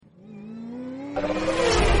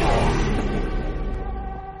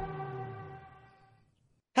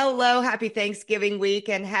Hello, happy Thanksgiving week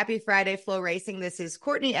and happy Friday, FloRacing. This is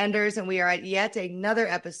Courtney Enders, and we are at yet another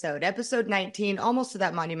episode 19, almost to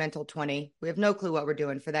that monumental 20. We have no clue what we're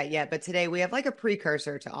doing for that yet, but today we have like a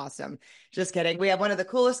precursor to awesome. Just kidding. We have one of the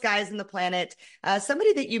coolest guys on the planet,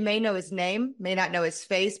 somebody that you may know his name, may not know his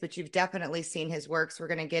face, but you've definitely seen his works. We're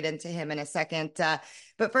going to get into him in a second.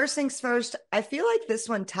 But first things first, I feel like this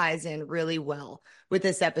one ties in really well with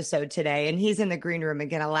this episode today. And he's in the green room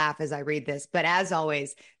and going to laugh as I read this. But as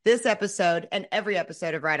always, this episode and every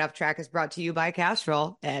episode of Right Off Track is brought to you by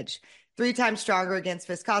Castrol Edge. 3 times stronger against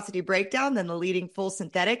viscosity breakdown than the leading full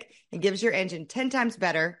synthetic, and gives your engine 10 times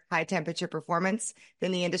better high temperature performance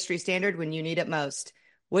than the industry standard when you need it most.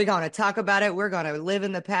 We're going to talk about it. We're going to live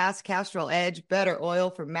in the past. Castrol Edge, better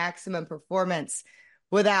oil for maximum performance.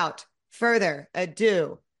 Without further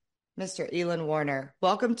ado, Mr. Elon Werner,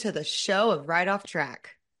 welcome to the show of Right Off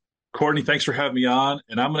Track. Courtney, thanks for having me on,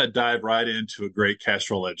 and I'm going to dive right into a great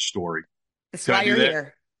Castrol Edge story. That's why you're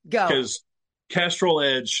here. Go. Because Castrol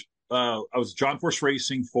Edge, I was John Force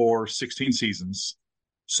Racing for 16 seasons.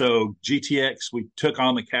 So GTX, we took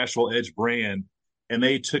on the Castrol Edge brand, and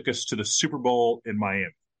they took us to the Super Bowl in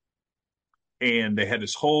Miami. And they had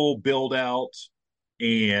this whole build out,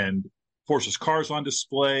 and Force's cars on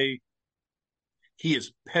display. He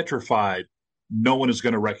is petrified no one is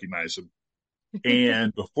going to recognize him.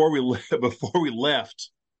 And before we left,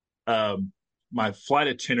 my flight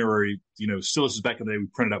itinerary, still this is back in the day, we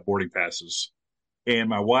printed out boarding passes. And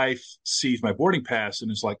my wife sees my boarding pass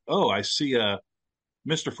and is like, "Oh, I see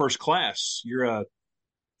Mr. First Class. You're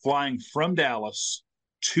flying from Dallas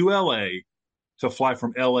to LA to fly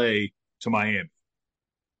from LA to Miami."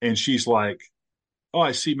 And she's like, "Oh,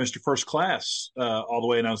 I see Mr. First Class all the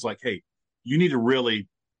way." And I was like, "Hey, you need to really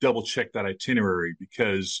double check that itinerary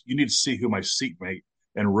because you need to see who my seatmate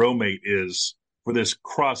and rowmate is for this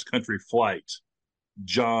cross-country flight,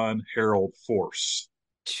 John Harold Force."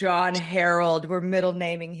 John Harold, we're middle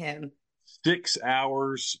naming him. 6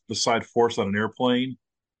 hours beside Force on an airplane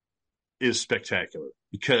is spectacular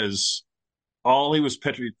because all he was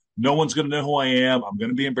petrified. No one's going to know who I am. I'm going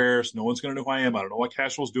to be embarrassed. No one's going to know who I am. I don't know why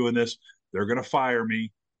Castrol's doing this. They're going to fire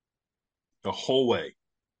me. The whole way.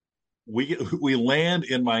 We land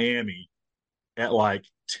in Miami at like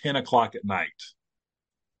 10 o'clock at night.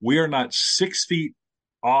 We are not 6 feet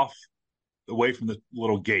off away from the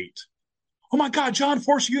little gate. "Oh my God, John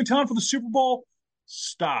Force, are you in town for the Super Bowl?"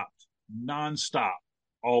 Stopped, nonstop,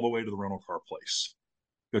 all the way to the rental car place.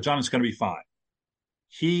 Go, "John, it's going to be fine."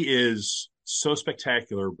 He is so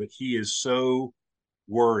spectacular, but he is so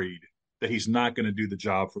worried that he's not going to do the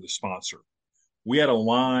job for the sponsor. We had a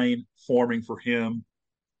line forming for him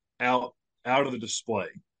out of the display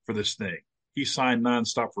for this thing. He signed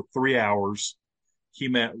nonstop for 3 hours. He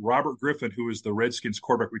met Robert Griffin, who is the Redskins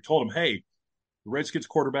quarterback. We told him, "Hey, the Redskins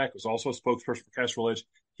quarterback was also a spokesperson for Castrol Edge.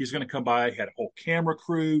 He's going to come by." He had a whole camera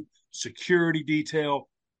crew, security detail.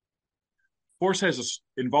 Force has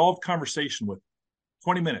an involved conversation with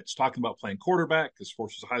 20 minutes talking about playing quarterback because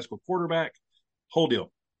Force was a high school quarterback. Whole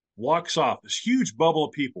deal. Walks off. This huge bubble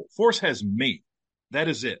of people. Force has me. That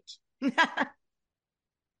is it.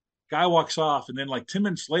 Guy walks off, and then like 10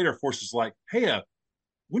 minutes later, Force is like, "Hey,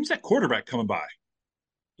 when's that quarterback coming by?"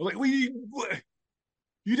 I'm like,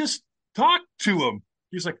 you just talked to him.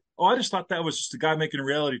 He's like, "Oh, I just thought that was just a guy making a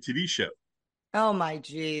reality TV show." Oh my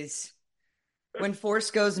geez. When Force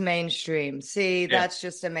goes mainstream. See, that's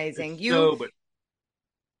just amazing.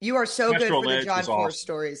 You are so good for the John Force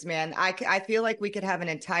stories, man. I feel like we could have an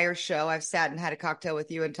entire show. I've sat and had a cocktail with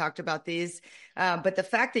you and talked about these. But the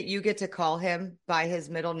fact that you get to call him by his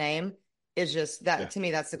middle name is just that, to me,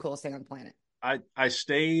 that's the coolest thing on the planet. I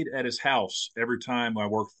stayed at his house every time I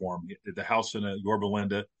worked for him. The house in Yorba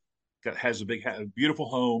Linda has a beautiful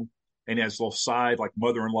home, and he has a little side like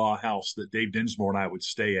mother-in-law house that Dave Dinsmore and I would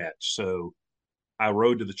stay at. So I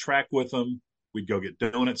rode to the track with him. We'd go get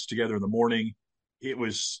donuts together in the morning. It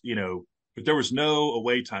was, but there was no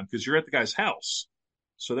away time because you're at the guy's house.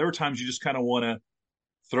 So there were times you just kind of want to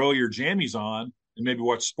throw your jammies on and maybe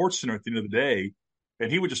watch Sports Center at the end of the day.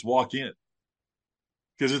 And he would just walk in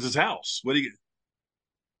because it's his house. What are you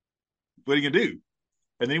going to do?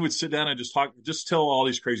 And then he would sit down and just tell all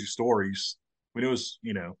these crazy stories. When it was,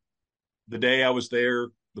 the day I was there,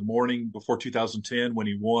 the morning before 2010, when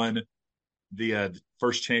he won the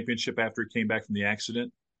first championship after he came back from the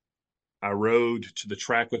accident, I rode to the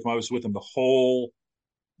track with him. I was with him the whole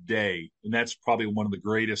day. And that's probably one of the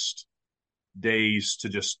greatest days to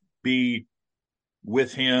just be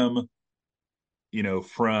with him,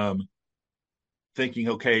 from thinking,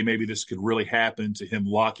 okay, maybe this could really happen, to him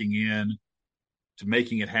locking in to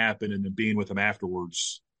making it happen and then being with him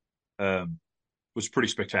afterwards um, was pretty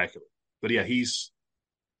spectacular. But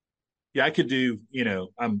I could do,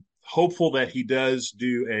 I'm hopeful that he does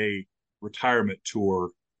do a retirement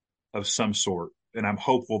tour of some sort. And I'm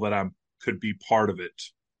hopeful that I could be part of it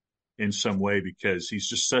in some way because he's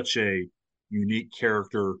just such a unique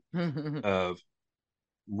character of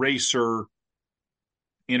racer,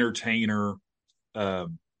 entertainer.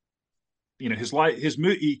 Um, his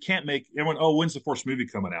movie, he can't make everyone, oh, when's the Force movie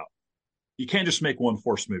coming out? You can't just make one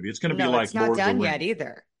Force movie. It's going to be No, it's like not Lord of the done Rings. yet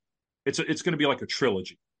either. It's going to be like a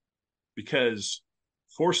trilogy because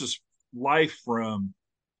Force's life from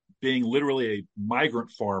being literally a migrant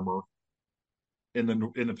farmer in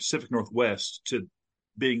the Pacific Northwest to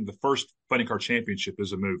being the first fighting car championship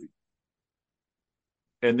is a movie.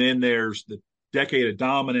 And then there's the decade of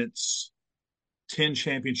dominance, 10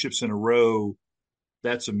 championships in a row.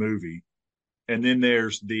 That's a movie. And then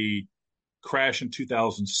there's the crash in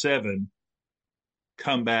 2007,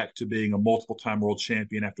 come back to being a multiple time world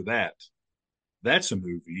champion after that. That's a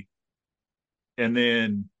movie. And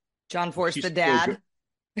then John Force, he's the still dad.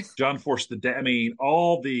 John Force the dad. I mean,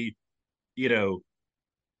 you know,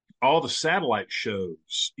 all the satellite shows,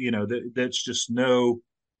 that's just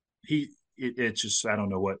it's just, I don't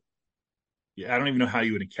know what, yeah, I don't even know how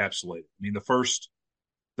you would encapsulate it. I mean, the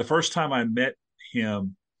first time I met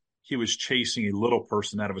him, he was chasing a little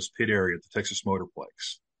person out of his pit area at the Texas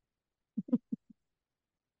Motorplex.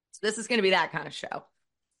 So this is going to be that kind of show.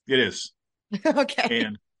 It is. Okay.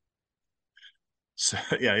 And so,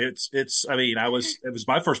 yeah, I mean, it was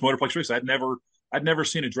my first Motorplex race. I'd never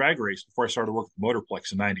seen a drag race before I started working for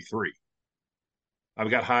Motorplex in '93. I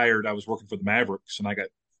got hired. I was working for the Mavericks, and I got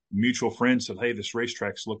mutual friends said, "Hey, this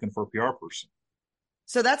racetrack's looking for a PR person."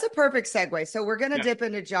 So that's a perfect segue. So we're going to Yeah, dip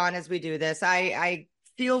into John as we do this. I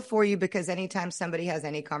feel for you because anytime somebody has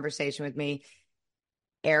any conversation with me,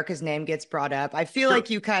 Erica's name gets brought up. I feel sure. like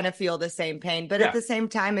you kind of feel the same pain, but at Yeah, the same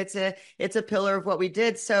time, it's a pillar of what we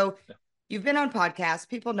did. So you've been on podcasts,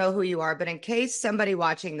 people know who you are, but in case somebody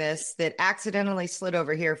watching this that accidentally slid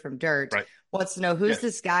over here from dirt right. wants to know who's Yes,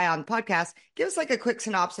 this guy on podcast, give us like a quick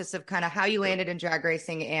synopsis of kind of how you sure. landed in drag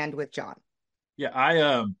racing and with John. Yeah,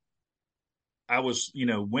 I was,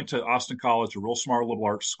 went to Austin College, a real smart liberal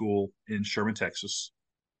arts school in Sherman, Texas.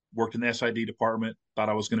 Worked in the SID department. Thought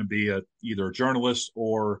I was going to be either a journalist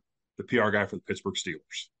or the PR guy for the Pittsburgh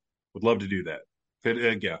Steelers. Would love to do that.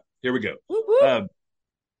 But, yeah, here we go. Whoop, whoop.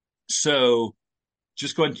 So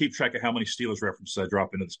just go ahead and keep track of how many Steelers references I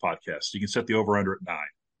drop into this podcast. You can set the over under at 9.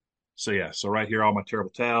 So yeah, so right here, all my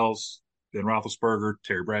terrible towels, Ben Roethlisberger,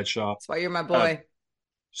 Terry Bradshaw. That's why you're my Uh, boy.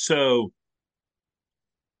 so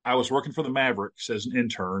I was working for the Mavericks as an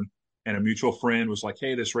intern, and a mutual friend was like,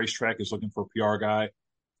 "Hey, this racetrack is looking for a PR guy."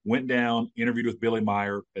 Went down, interviewed with Billy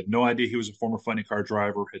Meyer, had no idea he was a former funny car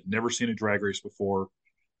driver, had never seen a drag race before.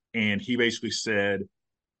 And he basically said,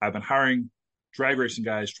 I've been hiring drag racing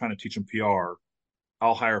guys trying to teach them PR.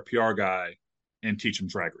 I'll hire a PR guy and teach them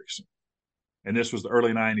drag racing. And this was the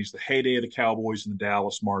early 90s, the heyday of the Cowboys in the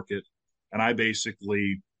Dallas market. And I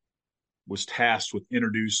basically was tasked with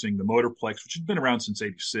introducing the Motorplex, which had been around since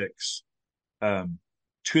 '86, um,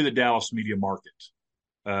 to the Dallas media market,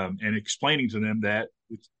 and explaining to them that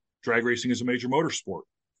drag racing is a major motorsport.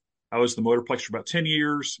 I was the Motorplex for about 10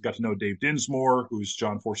 years, got to know Dave Dinsmore, who's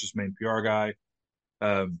John Force's main PR guy,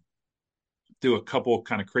 um, do a couple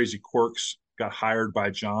kind of crazy quirks, got hired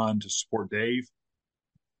by John to support Dave,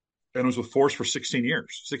 and was with Force for 16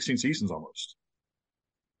 years, 16 seasons almost.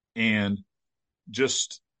 And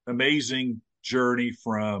just amazing journey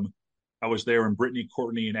from, I was there when Brittany,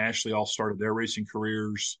 Courtney, and Ashley all started their racing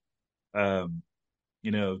careers. Um,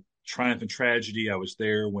 Triumph and Tragedy. I was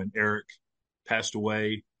there when Eric passed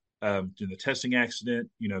away in the testing accident.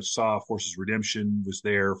 Saw Forces Redemption, was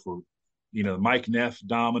there for, Mike Neff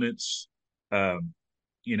dominance. Um,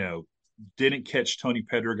 you know, didn't catch Tony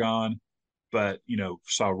Pedregon, but,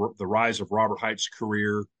 saw the rise of Robert Height's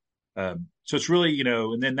career. So it's really,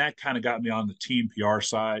 and then that kind of got me on the team PR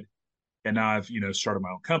side. And now I've, started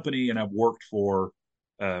my own company and I've worked for,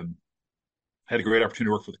 had a great opportunity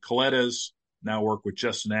to work for the Colettas, now work with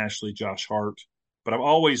Justin Ashley, Josh Hart. But I've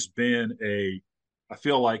always been I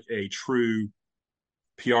feel like a true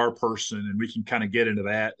PR person, and we can kind of get into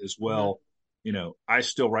that as Mm-hmm. well. I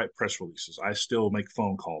still write press releases. I still make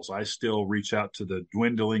phone calls. I still reach out to the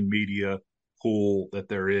dwindling media pool that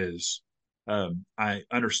there is. I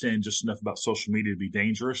understand just enough about social media to be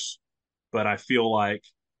dangerous, but I feel like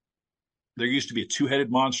there used to be a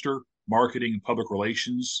two-headed monster, marketing and public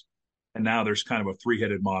relations, and now there's kind of a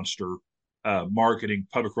three-headed monster, marketing,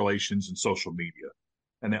 public relations, and social media,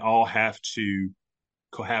 and they all have to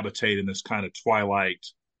cohabitate in this kind of twilight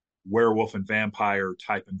werewolf and vampire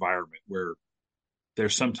type environment where they're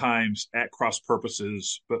sometimes at cross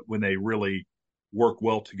purposes, but when they really work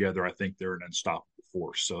well together, I think they're an unstoppable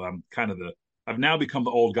force. So I've now become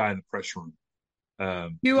the old guy in the press room.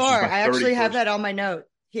 You This is are. my I actually have 31st. that on my note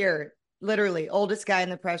here. Literally, oldest guy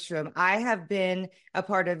in the press room. I have been a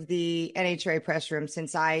part of the NHRA press room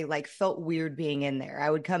since I like felt weird being in there. I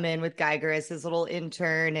would come in with Geiger as his little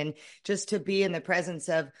intern and just to be in the presence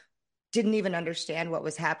of didn't even understand what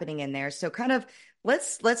was happening in there. So kind of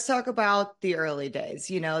let's talk about the early days,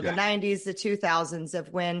 the Yeah. 90s, the 2000s of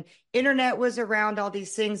when internet was around, all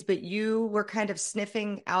these things, but you were kind of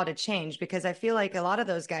sniffing out a change because I feel like a lot of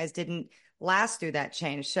those guys didn't last through that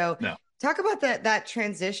change. So No, talk about that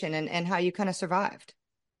transition and how you kind of survived.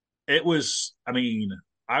 it was, I mean,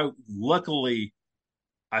 luckily,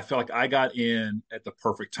 I felt like I got in at the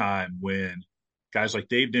perfect time when guys like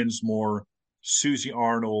Dave Dinsmore, Susie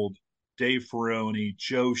Arnold, Dave Ferroni,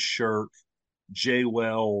 Joe Shirk, Jay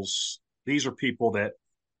Wells. These are people that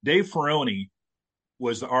Dave Ferroni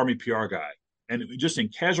was the Army PR guy. And just in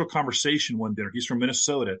casual conversation one dinner, he's from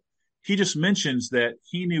Minnesota. He just mentions that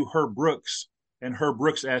he knew Herb Brooks, and Herb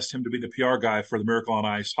Brooks asked him to be the PR guy for the Miracle on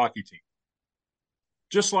Ice hockey team.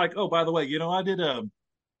 Just like, oh, by the way,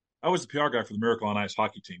 I was the PR guy for the Miracle on Ice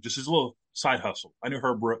hockey team, just as a little side hustle. I knew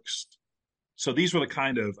Herb Brooks. So these were the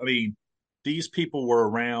kind of, I mean, these people were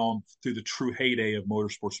around through the true heyday of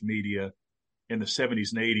motorsports media in the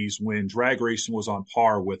 70s and 80s when drag racing was on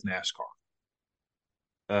par with NASCAR.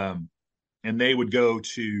 Um, and they would go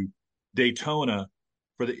to Daytona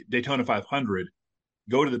for the Daytona 500,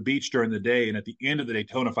 go to the beach during the day, and at the end of the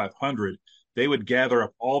Daytona 500, they would gather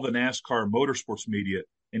up all the NASCAR motorsports media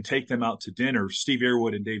and take them out to dinner. Steve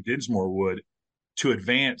Airwood and Dave Dinsmore would to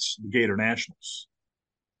advance the Gator Nationals.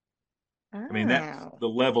 I mean, that's Oh. the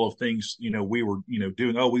level of things, we were,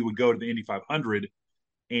 doing. Oh, we would go to the Indy 500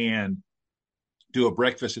 and do a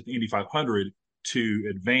breakfast at the Indy 500 to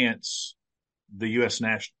advance the U.S.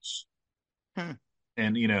 Nationals. Hmm.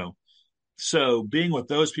 And, so being with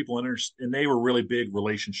those people and they were really big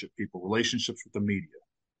relationship people, relationships with the media.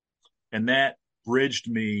 And that bridged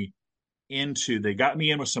me they got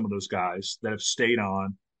me in with some of those guys that have stayed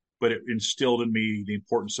on, but it instilled in me the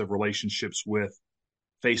importance of relationships with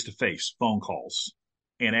face to face phone calls.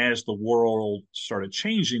 And as the world started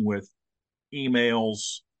changing with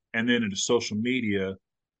emails and then into social media,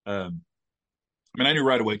 I knew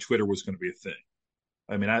right away Twitter was going to be a thing.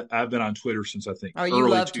 I mean, I've been on Twitter since I think Oh, you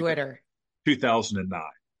early love Twitter. 2009. I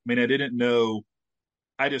mean, I didn't know.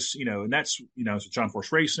 I just, and that's, it's John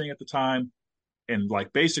Force Racing at the time. And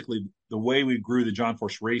like basically the way we grew the John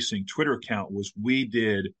Force Racing Twitter account was we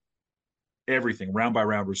did everything round by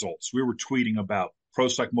round results. We were tweeting about Pro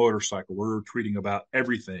Stock Motorcycle. We were tweeting about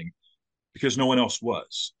everything because no one else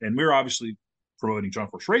was. And we were obviously promoting John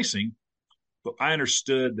Force Racing, but I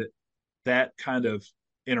understood that kind of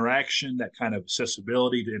interaction, that kind of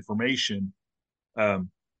accessibility to information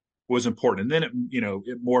was important. And then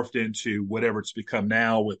it morphed into whatever it's become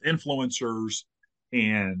now with influencers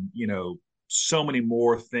and, so many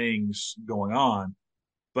more things going on.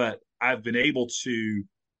 But I've been able to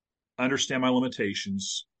understand my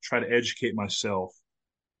limitations, try to educate myself,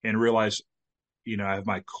 and realize, I have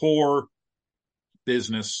my core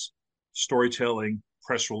business, storytelling,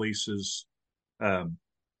 press releases,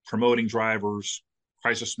 promoting drivers,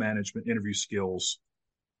 crisis management, interview skills.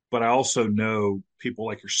 But I also know people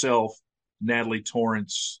like yourself, Natalie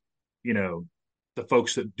Torrance, the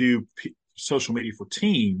folks that do social media for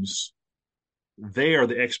teams. They are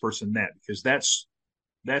the experts in that because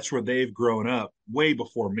that's where they've grown up way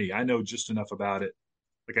before me. I know just enough about it,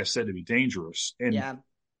 like I said, to be dangerous and Yeah.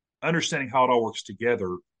 understanding how it all works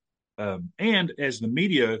together. And as the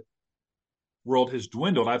media world has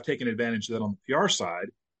dwindled, I've taken advantage of that on the PR side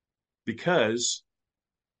because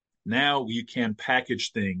now you can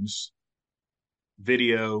package things,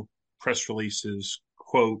 video, press releases,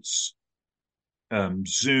 quotes,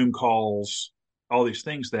 Zoom calls, all these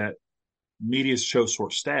things that media is so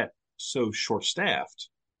short staffed.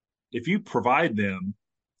 If you provide them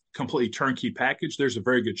completely turnkey package, there's a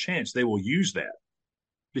very good chance they will use that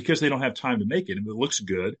because they don't have time to make it. And it looks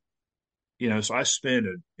good, so I spend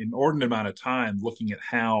an inordinate amount of time looking at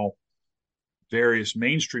how various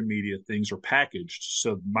mainstream media things are packaged.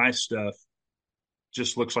 So my stuff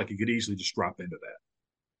just looks like it could easily just drop into that.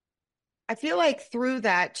 I feel like through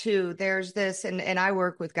that too, there's this, and I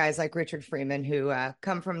work with guys like Richard Freeman who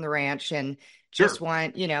come from the ranch and just Sure.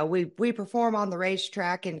 want, we perform on the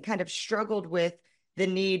racetrack and kind of struggled with the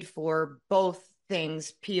need for both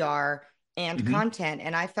things, PR and Hmm. content.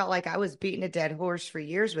 And I felt like I was beating a dead horse for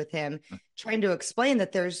years with him, trying to explain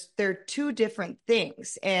that they're two different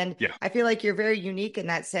things. And Yeah. I feel like you're very unique in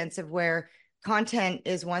that sense of where content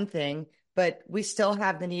is one thing, but we still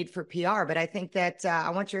have the need for PR. But I think that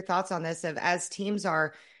I want your thoughts on this of as teams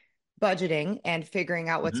are budgeting and figuring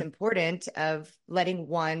out what's Hmm. important of letting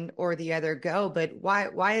one or the other go. But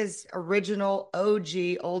why is original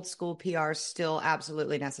OG old school PR still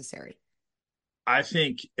absolutely necessary? I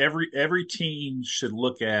think every team should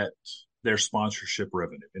look at their sponsorship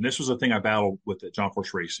revenue. And this was a thing I battled with at John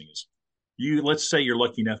Force Racing is you let's say you're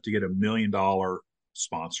lucky enough to get $1 million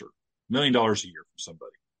sponsor, $1 million a year from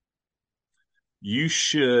somebody. You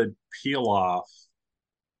should peel off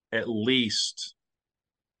at least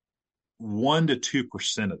 1 to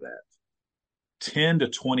 2% of that, $10,000 to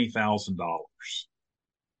 $20,000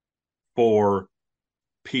 for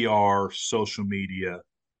PR, social media,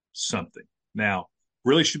 something. Now,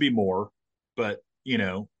 really should be more, but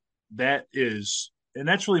that is, and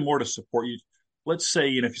that's really more to support you. Let's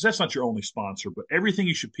say, because that's not your only sponsor, but everything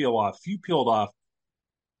you should peel off, if you peeled off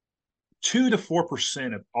 2 to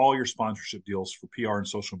 4% of all your sponsorship deals for PR and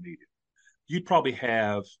social media, you'd probably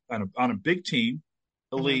have on a big team,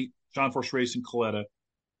 Mm-hmm. Elite, John Force Racing, Coletta,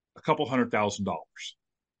 a couple $100,000.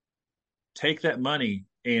 Take that money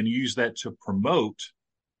and use that to promote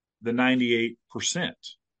the 98%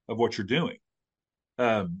 of what you're doing.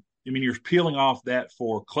 I mean, you're peeling off that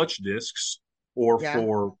for clutch discs or Yeah.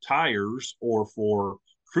 for tires or for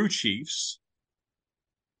crew chiefs.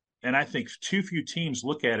 And I think too few teams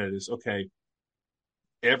look at it as okay,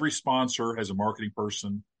 every sponsor has a marketing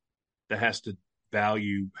person that has to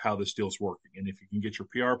value how this deal's working. And if you can get your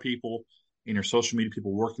PR people and your social media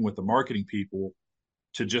people working with the marketing people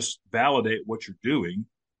to just validate what you're doing,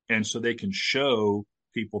 and so they can show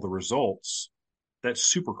people the results, that's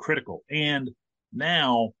super critical. And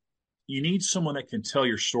now you need someone that can tell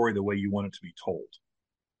your story the way you want it to be told.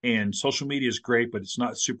 And social media is great, but it's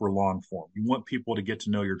not super long form. You want people to get to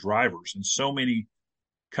know your drivers. And so many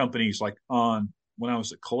companies, like on when I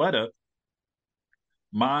was at Coletta,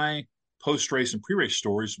 my post race and pre race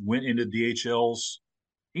stories went into DHL's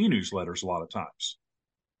e newsletters a lot of times.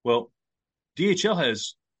 Well, DHL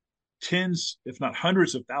has tens, if not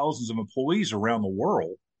hundreds of thousands of employees around the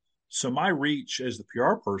world. So my reach as the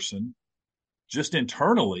PR person, just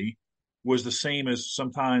internally, was the same as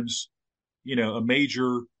sometimes, a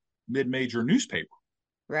major, mid major newspaper.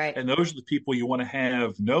 Right. And those are the people you want to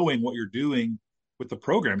have knowing what you're doing with the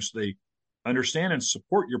program so they understand and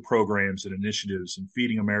support your programs and initiatives and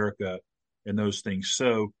Feeding America and those things.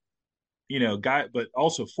 So, but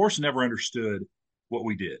also Force never understood what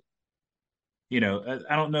we did.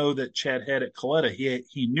 I don't know that Chad had at Coletta.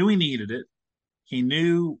 He knew he needed it. He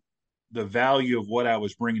knew the value of what I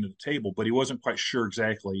was bringing to the table, but he wasn't quite sure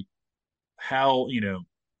exactly how,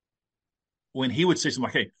 when he would say something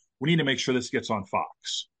like, hey, we need to make sure this gets on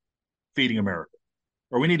Fox, Feeding America,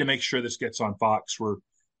 or we need to make sure this gets on Fox. We're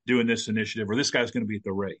doing this initiative, or this guy's going to be at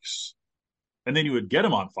the race. And then you would get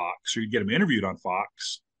him on Fox, or you'd get him interviewed on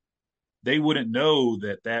Fox. They wouldn't know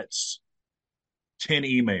that that's 10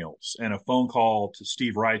 emails and a phone call to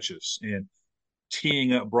Steve Righteous and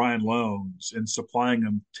teeing up Brian Loans and supplying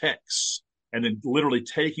them texts and then literally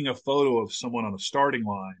taking a photo of someone on the starting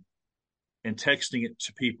line and texting it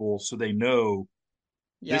to people so they know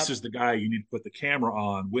this Yep. is the guy you need to put the camera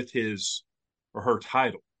on with his or her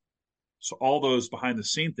title. So all those behind the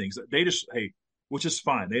scene things that they just, hey, which is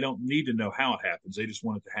fine. They don't need to know how it happens. They just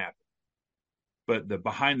want it to happen. But the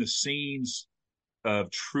behind the scenes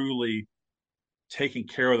of truly taking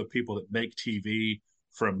care of the people that make TV,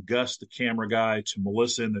 from Gus, the camera guy, to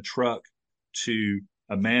Melissa in the truck, to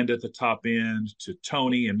Amanda at the top end, to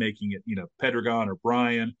Tony and making it, Pedregon or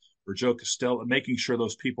Brian or Joe Costello, making sure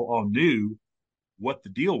those people all knew what the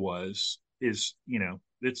deal was is,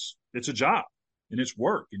 it's a job and it's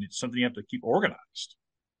work and it's something you have to keep organized.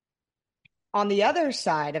 On the other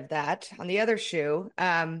side of that, on the other shoe,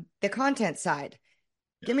 the content side.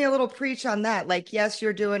 Yeah. Give me a little preach on that. Like, yes,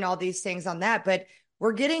 you're doing all these things on that, but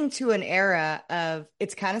we're getting to an era of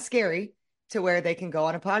it's kind of scary to where they can go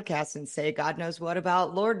on a podcast and say God knows what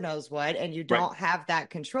about Lord knows what, and you Right. don't have that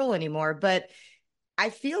control anymore. But I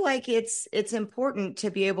feel like it's important to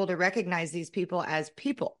be able to recognize these people as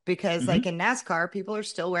people because Mm-hmm. like in NASCAR, people are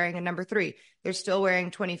still wearing a number 3. They're still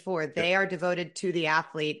wearing 24. Yep. They are devoted to the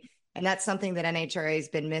athlete. And that's something that NHRA has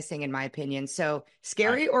been missing, in my opinion. So I,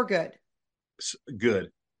 scary or good? good.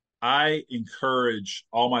 I encourage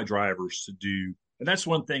all my drivers to do, and that's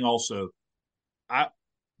one thing also. I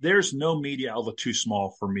There's no media outlet too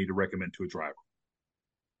small for me to recommend to a driver.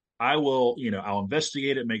 I will, I'll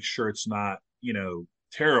investigate it, make sure it's not,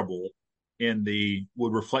 terrible, in the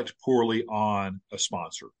would reflect poorly on a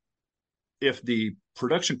sponsor. If the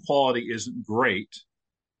production quality isn't great,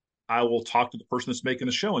 I will talk to the person that's making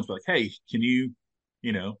the show and be like, hey, can you,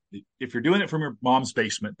 if you're doing it from your mom's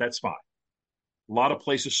basement, that's fine. A lot of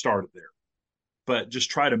places started there, but just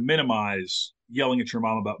try to minimize yelling at your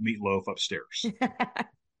mom about meatloaf upstairs.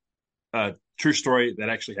 True story that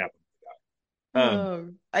actually happened. Oh,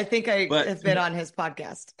 I think I But have been on his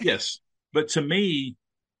podcast. yes, but to me,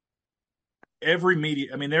 every media,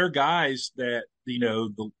 I mean, there are guys that,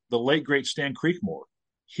 the late great Stan Creekmore,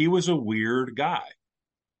 he was a weird guy,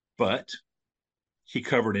 but he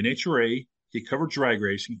covered NHRA, he covered drag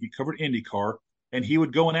racing, he covered IndyCar, and he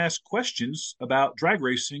would go and ask questions about drag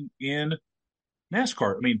racing in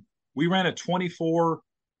NASCAR. I mean, we ran a 24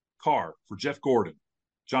 car for Jeff Gordon.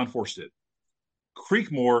 John Force did.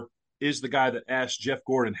 Creekmore is the guy that asked Jeff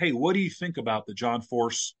Gordon, hey, what do you think about the John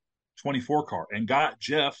Force 24 car? And got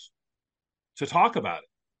Jeff to talk about it.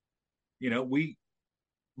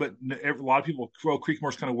 But a lot of people,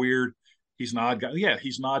 Creekmore's kind of weird. He's an odd guy. Yeah,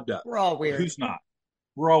 he's an odd duck. We're all But weird. who's not?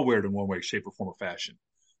 We're all weird in one way, shape, or form, or fashion.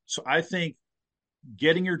 So I think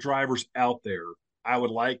getting your drivers out there, I would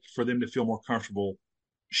like for them to feel more comfortable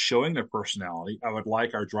showing their personality. I would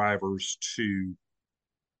like our drivers to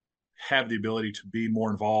have the ability to be more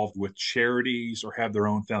involved with charities or have their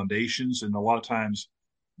own foundations. And a lot of times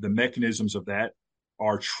the mechanisms of that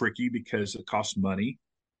are tricky because it costs money.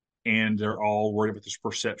 And they're all worried about this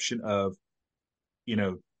perception of,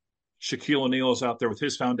 Shaquille O'Neal is out there with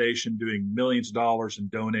his foundation doing millions of dollars and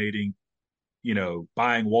donating,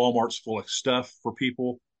 buying Walmarts full of stuff for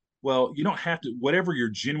people. Well, you don't have to, whatever you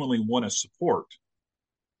genuinely want to support,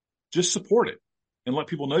 just support it and let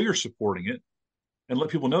people know you're supporting it and let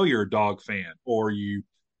people know you're a dog fan or you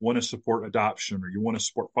want to support adoption or you want to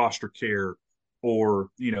support foster care or,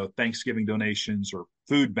 Thanksgiving donations or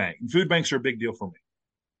food bank. And food banks are a big deal for me.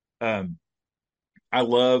 I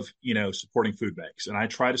love, supporting food banks and I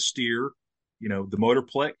try to steer, the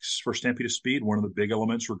Motorplex for Stampede of Speed. One of the big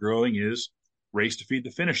elements we're growing is Race to Feed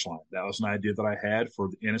the Finish Line. That was an idea that I had for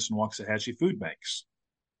the Ennis and Waxahachie food banks.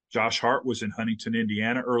 Josh Hart was in Huntington,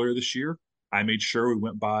 Indiana earlier this year. I made sure we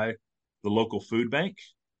went by the local food bank,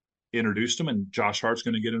 introduced him, and Josh Hart's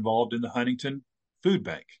going to get involved in the Huntington food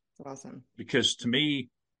bank. Awesome. Because to me,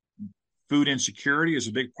 food insecurity is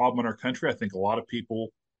a big problem in our country. I think a lot of people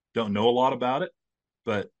don't know a lot about it,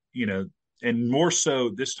 but, and more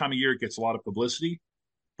so this time of year, it gets a lot of publicity,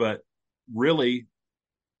 but really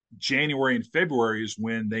January and February is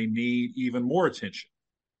when they need even more attention.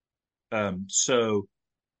 So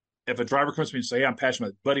if a driver comes to me and say, hey, I'm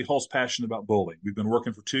passionate, Buddy Hull's passionate about bowling. We've been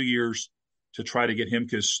working for 2 years to try to get him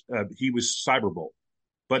because he was cyberbowled.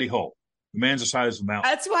 Buddy Hull, the man's the size of a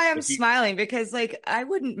mountain. That's why I'm smiling because I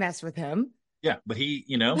wouldn't mess with him. Yeah, but he,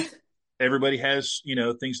 everybody has,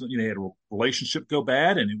 things that, had a relationship go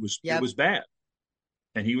bad and it was bad.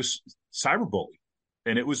 And he was cyberbullied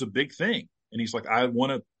and it was a big thing. And he's like, I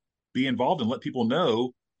want to be involved and let people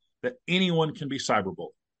know that anyone can be cyberbullied.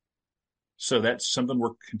 So that's something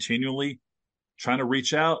we're continually trying to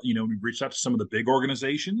reach out. We've reached out to some of the big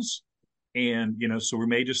organizations and, so we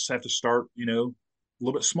may just have to start, a little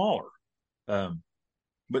bit smaller.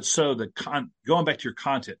 But so going back to your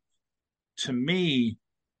content, to me,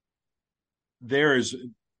 there is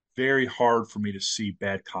very hard for me to see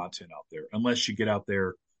bad content out there unless you get out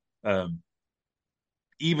there.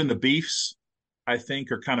 Even the beefs, I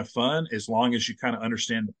think, are kind of fun as long as you kind of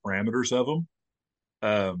understand the parameters of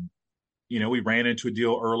them. We ran into a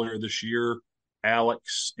deal earlier this year.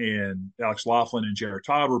 Alex Laughlin and Jared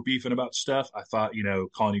Todd were beefing about stuff. I thought,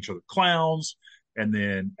 calling each other clowns. And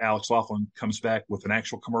then Alex Laughlin comes back with an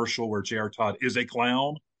actual commercial where Jared Todd is a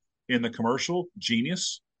clown in the commercial.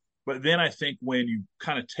 Genius. But then I think when you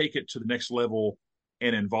kind of take it to the next level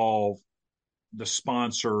and involve the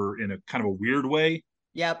sponsor in a kind of a weird way,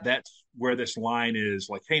 yep, that's where this line is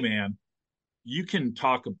like, hey, man, you can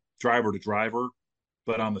talk driver to driver,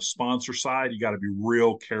 but on the sponsor side, you got to be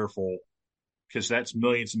real careful because that's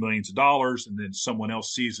millions and millions of dollars. And then someone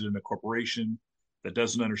else sees it in a corporation that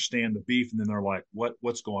doesn't understand the beef. And then they're like,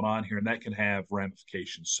 what's going on here? And that can have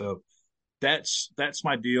ramifications. So that's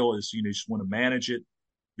my deal is, you just want to manage it.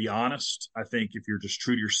 Be honest. I think if you're just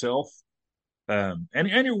true to yourself, and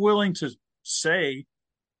you're willing to say,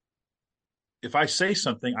 if I say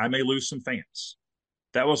something, I may lose some fans.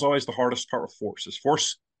 That was always the hardest part with Force.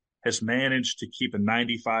 Force has managed to keep a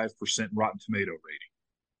 95% Rotten Tomato rating.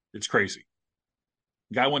 It's crazy.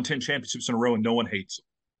 The guy won 10 championships in a row and no one hates him.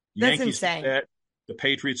 That's Yankees insane. do that. The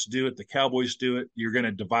Patriots do it. The Cowboys do it. You're going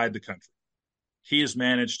to divide the country. He has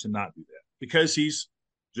managed to not do that because he's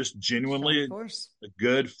just Show me genuinely force. a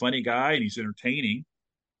good, funny guy, and he's entertaining.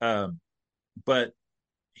 Um, but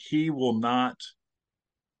he will not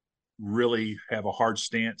really have a hard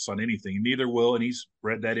stance on anything. Neither will, and he's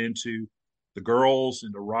read that into the girls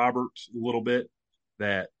and to Robert a little bit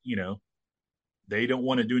that, they don't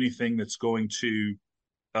want to do anything that's going to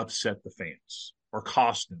upset the fans or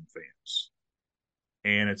cost them fans.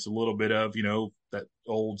 And it's a little bit of, that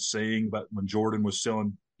old saying about when Jordan was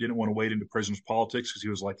selling, didn't want to wade into prisoners' politics because he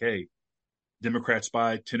was like, hey, Democrats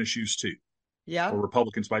buy tennis shoes too, Yeah, or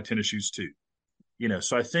Republicans buy tennis shoes too.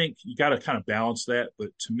 So I think you got to kind of balance that. But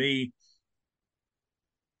to me,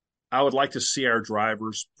 I would like to see our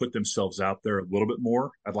drivers put themselves out there a little bit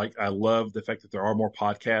more. I love the fact that there are more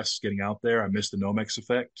podcasts getting out there. I miss the Nomex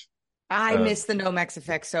effect. I Um, miss the Nomex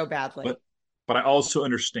effect so badly. but, but I also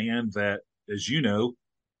understand that, as you know,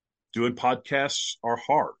 doing podcasts are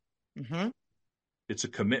hard. Hmm. It's a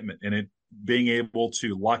commitment, and being able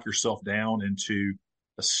to lock yourself down into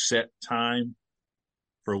a set time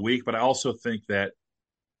for a week. But I also think that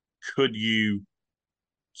could you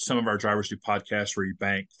some of our drivers do podcasts where you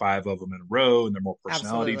bank 5 of them in a row and they're more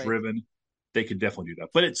personality Absolutely. driven. They could definitely do that.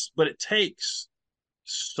 But it takes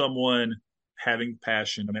someone having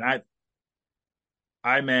passion. I mean,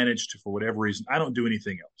 I manage to, for whatever reason, I don't do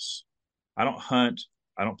anything else. I don't hunt.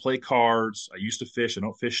 I don't play cards. I used to fish. I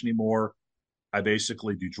don't fish anymore. I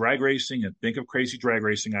basically do drag racing and think of crazy drag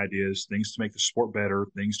racing ideas, things to make the sport better,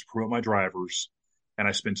 things to promote my drivers, and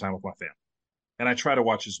I spend time with my family. And I try to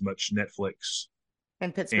watch as much Netflix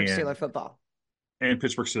And Pittsburgh and Steeler football.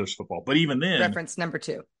 Pittsburgh Steelers football. But even then, Reference number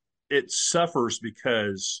two. it suffers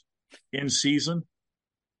because in season,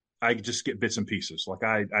 I just get bits and pieces. Like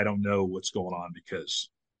I don't know what's going on because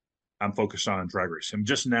I'm focused on drag racing. I'm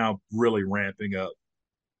just now really ramping up.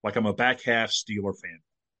 Like I'm a back half Steeler fan.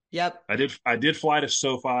 Yep. I did fly to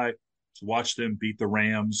SoFi to watch them beat the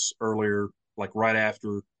Rams earlier, like right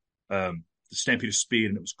after the Stampede of Speed,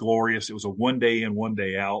 and it was glorious. It was a 1 day in, 1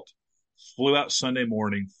 day out. Flew out Sunday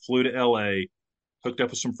morning, flew to LA, hooked up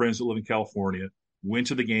with some friends that live in California, went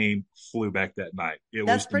to the game, flew back that night. It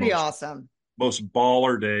That's was the pretty most awesome. most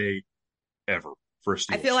baller day ever for a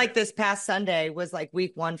I feel Steelers fan. like this past Sunday was like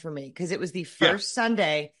week one for me because it was the Yeah, first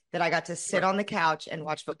Sunday that I got to sit right. on the couch and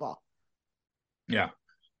watch football. Yeah.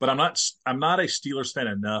 But I'm not a Steelers fan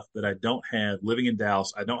enough that I don't have living in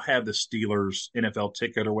Dallas, I don't have the Steelers NFL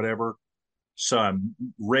ticket or whatever. So I'm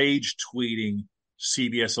rage tweeting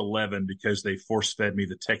CBS 11 because they force fed me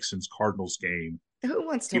the Texans Cardinals game, Who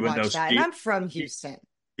wants to even though watch that? And I'm from Houston.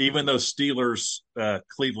 even though Steelers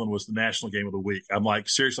Cleveland was the national game of the week. I'm like,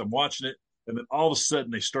 seriously, I'm watching it, and then all of a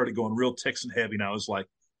sudden they started going real Texan heavy, and I was like,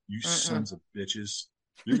 you Mm-mm. sons of bitches,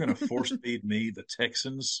 you're going to force feed me the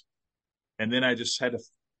Texans, and then I just had to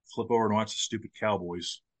flip over and watch the stupid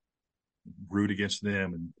Cowboys, root against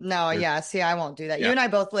them, and No, they're yeah. See, I won't do that. You yeah, and I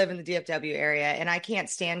both live in the DFW area, and I can't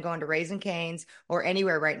stand going to Raising Cane's or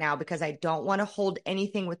anywhere right now because I don't want to hold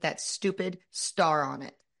anything with that stupid star on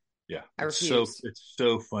it. yeah. I It's refuse.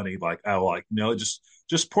 so funny. Like I like no, just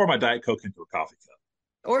pour my Diet Coke into a coffee cup.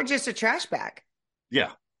 Or just a trash bag.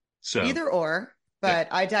 Yeah. So Either or. yeah, But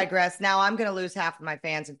I digress. Now I'm going to lose half of my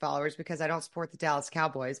fans and followers because I don't support the Dallas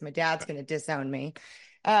Cowboys. My dad's going to disown me.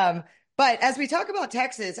 Um, but as we talk about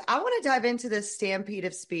Texas, I want to dive into this Stampede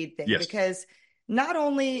of Speed thing yes, because not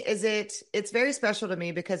only is it's very special to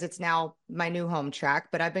me because it's now my new home track,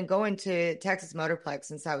 but I've been going to Texas Motorplex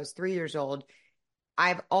since I was 3 years old.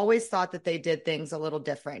 I've always thought that they did things a little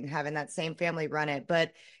different and having that same family run it.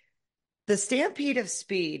 But the Stampede of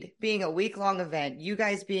Speed being a week-long event, you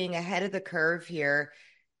guys being ahead of the curve here,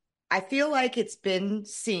 I feel like it's been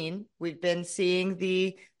seen. We've been seeing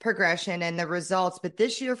the progression and the results, but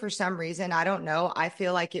this year, for some reason, I don't know. I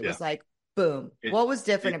feel like it yeah. was like, boom. It What was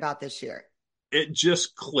different it about this year? it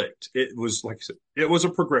just clicked. It was like I said, it was a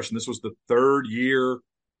progression. This was the third year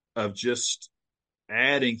of just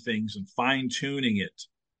adding things and fine tuning it.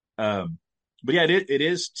 Um, but yeah, it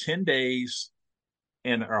is 10 days,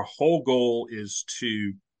 and our whole goal is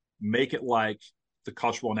to make it like the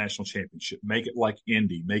College Football National Championship, make it like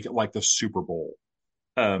Indy, make it like the Super Bowl,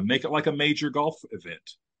 make it like a major golf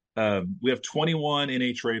event. We have 21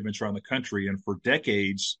 NHRA events around the country, and for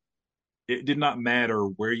decades, it did not matter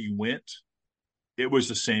where you went; it was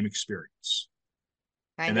the same experience,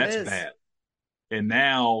 Kind and of that's is. bad. And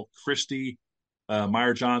now Christy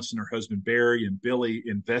Meyer Johnson, her husband Barry, and Billy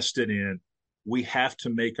invested in. We have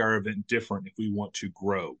to make our event different if we want to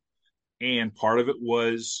grow. And part of it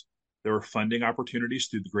was there were funding opportunities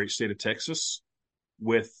through the great state of Texas.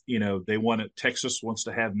 With they want to, Texas wants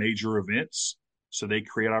to have major events, so they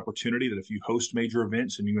create opportunity that if you host major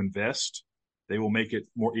events and you invest, They will make it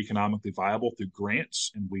more economically viable through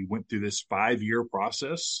grants. And we went through this 5-year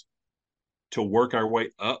process to work our way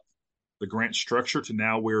up the grant structure to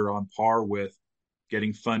now we're on par with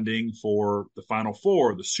getting funding for the Final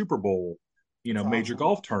Four, the Super Bowl, That's major awesome.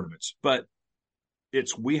 golf tournaments. But the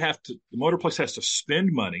Motorplex has to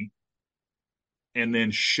spend money and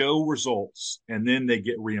then show results, and then they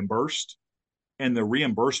get reimbursed. And the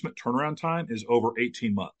reimbursement turnaround time is over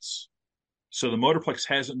 18 months. So the Motorplex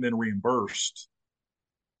hasn't been reimbursed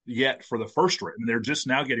yet for the first race. And they're just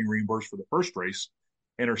now getting reimbursed for the first race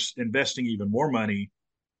and are investing even more money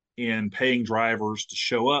in paying drivers to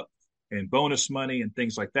show up and bonus money and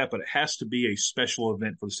things like that. But it has to be a special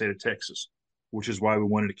event for the state of Texas, which is why we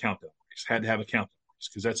wanted a countdown race, had to have a countdown race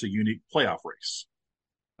because that's a unique playoff race.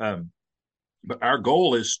 But our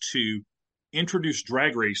goal is to introduce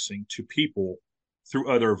drag racing to people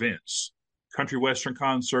through other events, country western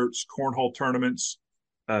concerts, cornhole tournaments,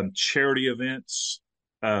 charity events,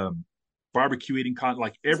 barbecue eating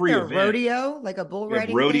like Isn't every there a event. rodeo, like a bull We have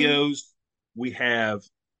riding thing? rodeos, we have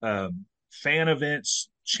fan events,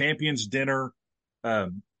 champions dinner,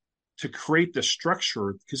 um, to create the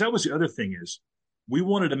structure. Because that was the other thing is we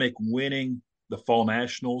wanted to make winning the fall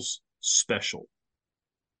nationals special.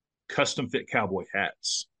 Custom fit cowboy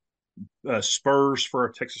hats, spurs for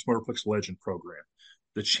our Texas Motorplex Legend program,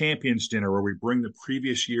 the Champions Dinner, where we bring the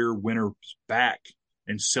previous year winners back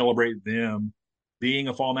and celebrate them being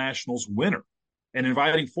a Fall Nationals winner and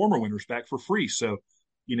inviting former winners back for free. So,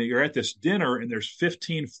 you're at this dinner and there's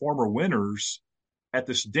 15 former winners at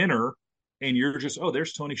this dinner, and you're just, oh,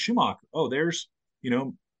 there's Tony Schumacher. Oh, there's,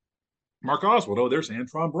 Mark Oswald. Oh, there's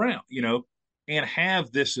Antron Brown, and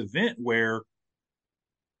have this event where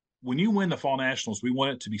when you win the Fall Nationals, we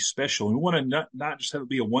want it to be special. We want to not just have it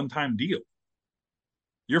be a one-time deal.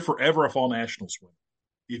 You're forever a Fall Nationals winner.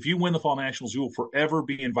 If you win the Fall Nationals, you will forever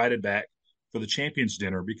be invited back for the Champions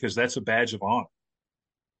Dinner because that's a badge of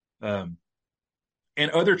honor.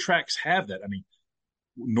 And other tracks have that. I mean,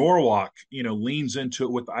 Norwalk, leans into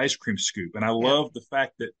it with the ice cream scoop. And I Yep. love the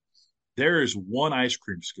fact that there is one ice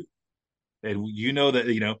cream scoop. And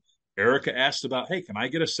Erica asked about, hey, can I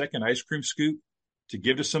get a second ice cream scoop to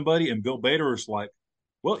give to somebody? And Bill Bader is like,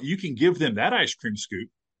 well, you can give them that ice cream scoop,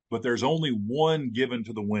 but there's only one given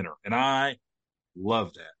to the winner. And I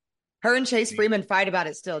love that. Her and Chase I mean, Freeman fight about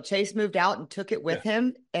it still. Chase moved out and took it with yeah.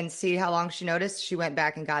 him and see how long she noticed. She went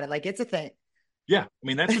back and got it. Like it's a thing. Yeah. I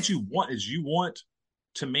mean, that's what you want is you want,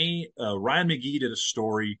 to me, Ryan McGee did a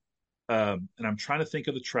story, and I'm trying to think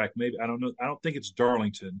of the track. Maybe, I don't know. I don't think it's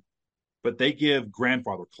Darlington, but they give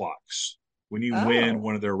grandfather clocks when you win Oh,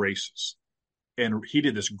 one of their races. And he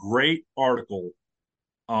did this great article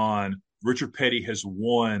on Richard Petty has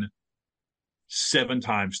won 7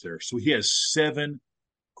 times there. So he has 7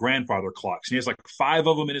 grandfather clocks. And he has like 5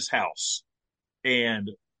 of them in his house.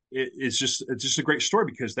 And it's just a great story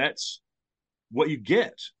because that's what you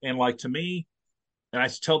get. And like to me, and I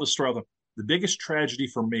tell the story of the biggest tragedy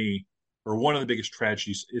for me, or one of the biggest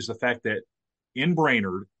tragedies, is the fact that in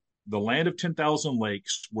Brainerd, the land of 10,000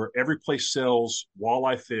 lakes, where every place sells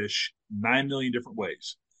walleye fish 9 million different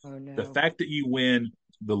ways, oh the no. fact that you win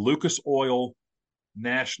the Lucas Oil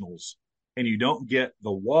Nationals and you don't get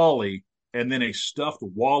the Wally and then a stuffed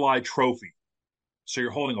walleye trophy. So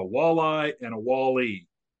you're holding a walleye and a wally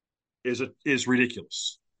is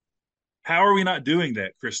ridiculous. How are we not doing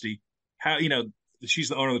that, Christy? How she's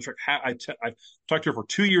the owner of the truck. I've talked to her for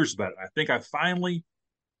 2 years about it. I think I finally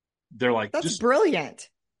they're like That's just. brilliant.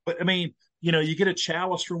 But I mean, you get a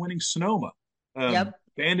chalice for winning Sonoma. Yep.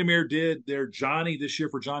 Vandermeer did their Johnny this year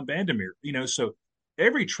for John Vandermeer. So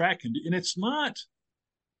every track can do, and it's not.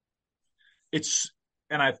 It's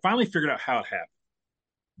and I finally figured out how it happened.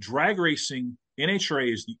 Drag racing,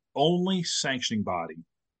 NHRA is the only sanctioning body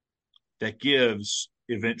that gives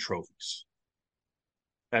event trophies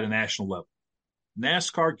at a national level.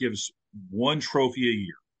 NASCAR gives one trophy a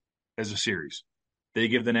year as a series. They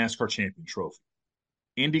give the NASCAR champion trophy.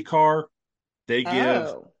 IndyCar, they give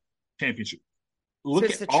Oh, championship. so Look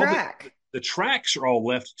it's at the all the track. the tracks are all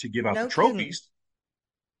left to give out the No kidding. trophies.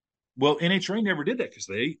 Well, NHRA never did that because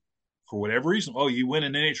they, for whatever reason, oh, you win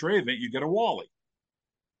an NHRA event, you get a Wally.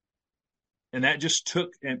 And that just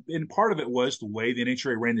took, and part of it was the way the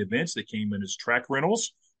NHRA ran the events. They came in as track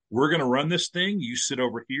rentals. We're going to run this thing. You sit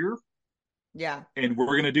over here, Yeah. and we're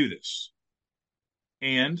going to do this.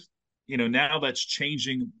 And, now that's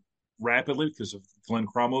changing rapidly because of Glenn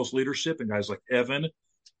Cromo's leadership and guys like Evan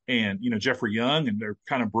and, Jeffrey Young. And they're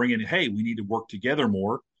kind of bringing, hey, we need to work together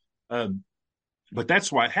more. But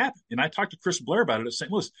that's why it happened. And I talked to Chris Blair about it at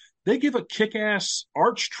St. Louis. They give a kick-ass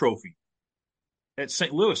arch trophy at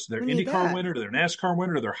St. Louis, their We need IndyCar that. winner, to their NASCAR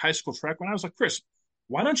winner, to their high school track winner. I was like, Chris,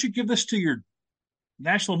 why don't you give this to your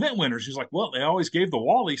national event winners? He's like, well, they always gave the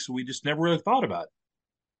Wally, so we just never really thought about it.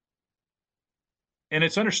 And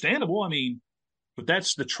it's understandable. I mean, but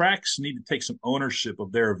that's the tracks need to take some ownership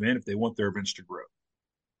of their event if they want their events to grow.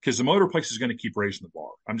 Because the Motorplex is going to keep raising the bar.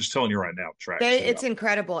 I'm just telling you right now, tracks, they It's are.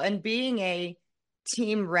 incredible. And being a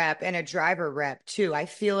team rep and a driver rep too, I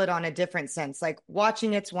feel it on a different sense. Like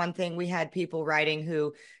watching it's one thing. We had people writing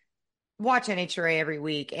who watch NHRA every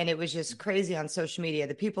week, and it was just crazy on social media.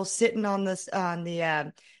 The people sitting on this on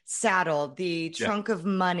the saddle, the Yeah, trunk of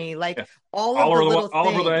money, like yeah. all of the little All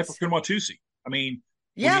over the things. African Watusi. I mean,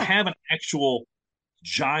 when you Yeah, have an actual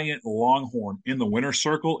giant longhorn in the winner's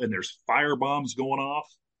circle and there's fire bombs going off,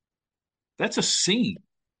 that's a scene.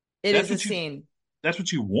 it That's is a what you scene. that's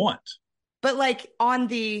what you want. But like on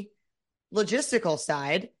the logistical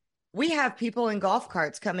side, we have people in golf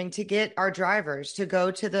carts coming to get our drivers to go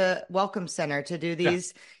to the welcome center to do Yeah,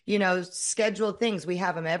 these, scheduled things. We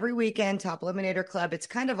have them every weekend, Top Eliminator Club. It's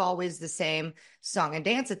kind of always the same song and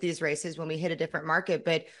dance at these races when we hit a different market.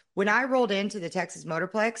 But when I rolled into the Texas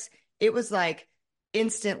Motorplex, it was like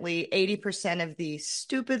instantly 80% of the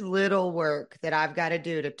stupid little work that I've got to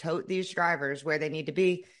do to tote these drivers where they need to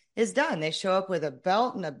be is done. They show up with a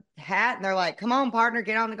belt and a hat and they're like, come on, partner,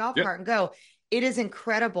 get on the golf yep. cart and go. It is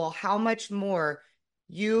incredible how much more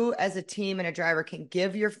you as a team and a driver can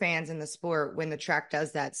give your fans in the sport when the track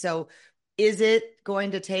does that. So is it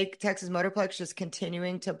going to take Texas Motorplex just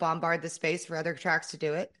continuing to bombard the space for other tracks to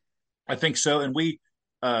do it? I think so. And we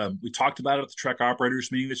talked about it at the track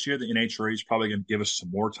operators meeting this year. The NHRA is probably going to give us some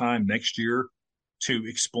more time next year to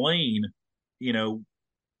explain. You know,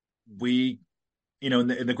 we, and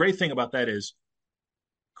the great thing about that is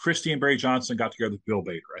Christy and Barry Johnson got together with Bill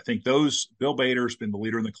Bader. I think Bill Bader's been the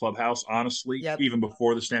leader in the clubhouse, honestly, Yep. even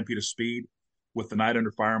before the Stampede of Speed, with the Night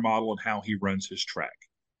Under Fire model and how he runs his track.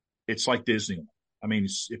 It's like Disneyland. I mean,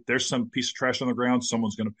 if there's some piece of trash on the ground,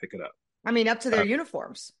 someone's going to pick it up. I mean, up to their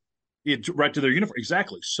uniforms. Right to their uniform,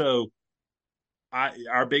 exactly. So,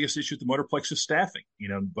 our biggest issue at the Motorplex is staffing.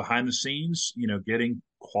 Behind the scenes, getting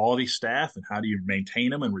quality staff and how do you maintain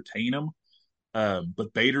them and retain them.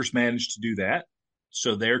 But Bader's managed to do that.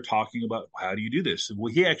 So they're talking about how do you do this?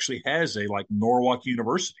 Well, he actually has a like Norwalk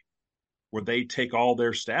University where they take all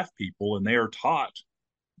their staff people and they are taught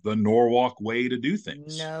the Norwalk way to do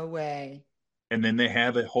things. No way. And then they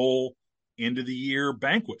have a whole end of the year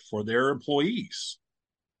banquet for their employees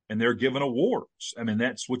and they're given awards. I mean,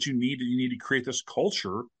 that's what you need. You need to create this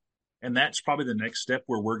culture. And that's probably the next step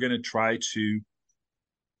where we're going to try to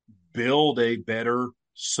build a better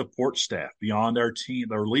support staff beyond our team,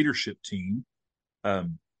 our leadership team,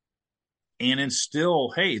 um, and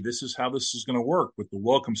instill, hey, this is how this is going to work with the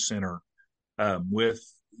Welcome Center, with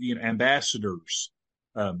ambassadors.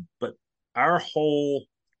 But our whole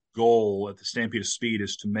goal at the Stampede of Speed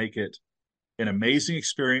is to make it an amazing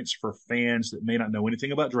experience for fans that may not know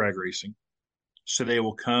anything about drag racing. So they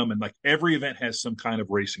will come and like every event has some kind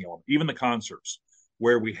of racing element, even the concerts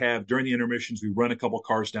where we have during the intermissions, we run a couple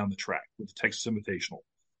cars down the track with the Texas Invitational.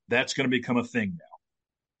 That's going to become a thing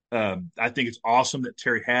now. I think it's awesome that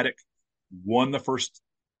Terry Haddock won the first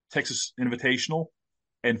Texas Invitational,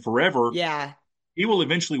 and forever Yeah. he will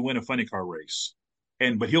eventually win a funny car race.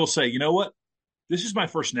 But he'll say, you know what? This is my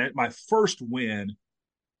first win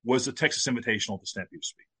was the Texas Invitational at the Stampede of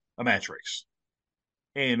Speed, a match race.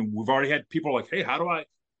 And we've already had people like, hey, how do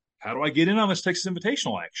I get in on this Texas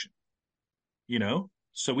Invitational action?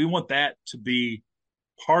 So we want that to be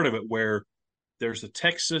part of it where there's the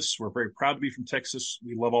Texas. We're very proud to be from Texas.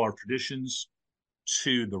 We love all our traditions,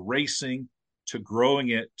 to the racing, to growing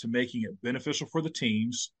it, to making it beneficial for the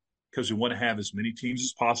teams because we want to have as many teams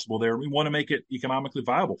as possible there. We want to make it economically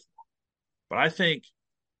viable for them. But I think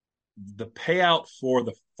the payout for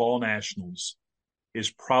the fall nationals is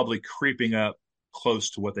probably creeping up close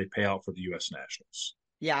to what they pay out for the U.S. nationals.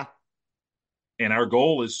 Yeah. And our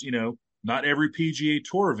goal is, not every PGA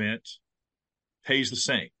Tour event pays the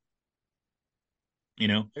same.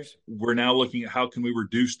 There's We're now looking at how can we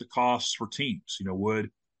reduce the costs for teams. Would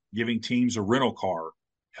giving teams a rental car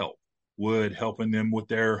help? Would helping them with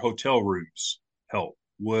their hotel rooms help?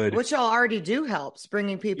 Would Which y'all already do helps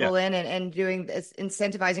bringing Yeah, people in and doing this,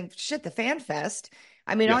 incentivizing shit, the fan fest.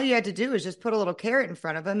 I mean, yeah, all you had to do is just put a little carrot in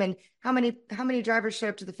front of them. And how many drivers showed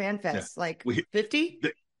up to the fan yeah. fest? Like We 50?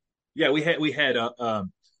 yeah we had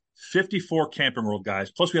 54 Camping World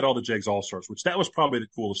guys. Plus we had all the Jegs All Stars, which that was probably the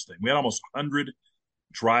coolest thing. We had almost 100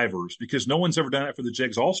 drivers because no one's ever done it for the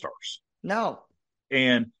Jegs All Stars. No.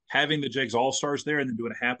 And having the Jegs All Stars there and then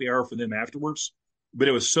doing a happy hour for them afterwards. But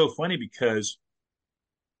it was so funny because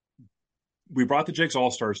we brought the Jegs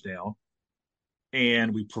All Stars down,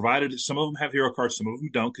 and we provided some of them have hero cards, some of them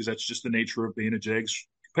don't, because that's just the nature of being a Jegs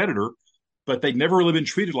competitor. But they've never really been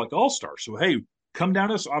treated like all stars. So hey, come down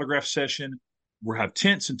to this autograph session. We'll have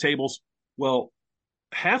tents and tables. Well,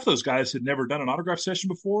 half those guys had never done an autograph session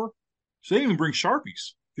before, so they didn't even bring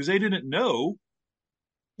Sharpies because they didn't know.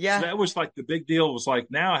 So Yeah. that was like the big deal. It was like,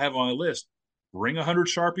 now I have on my list, bring 100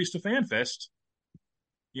 Sharpies to FanFest.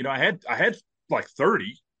 I had like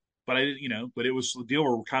 30, but I didn't, but it was the deal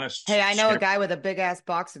where we're kind of Hey, I know a scattered, guy with a big ass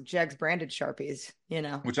box of Jegs branded Sharpies.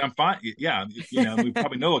 which I'm fine. Yeah, we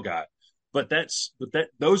probably know a guy, but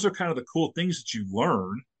those are kind of the cool things that you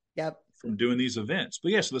learn Yep. from doing these events.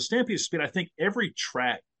 But yeah, so the Stampede Speed, I think every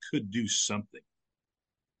track could do something,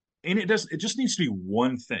 and it just needs to be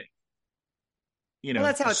one thing. Well,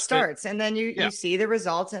 that's how it starts. And then you Yeah, see the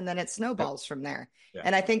results and then it yep, snowballs from there. yeah,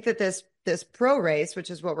 And I think that this pro race,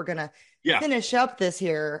 which is what we're gonna yeah, finish up this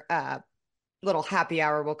here little happy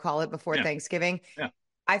hour, we'll call it before yeah, Thanksgiving. yeah,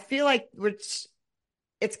 I feel like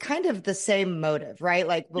it's kind of the same motive, right?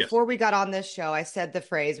 Like yes, before we got on this show, I said the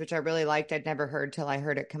phrase, which I really liked, I'd never heard till I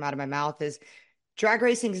heard it come out of my mouth, is drag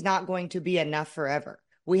racing is not going to be enough forever.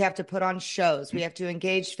 We have to put on shows. We have to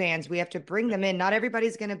engage fans. We have to bring them in. Not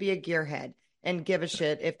everybody's going to be a gearhead and give a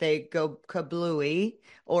shit if they go kablooey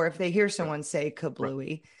or if they hear right, someone say right,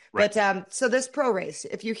 kablooey. right. But so this pro race,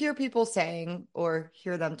 if you hear people saying or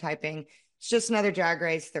hear them typing, it's just another drag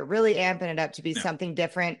race. They're really amping it up to be Yeah. something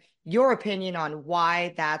different. Your opinion on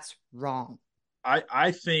why that's wrong?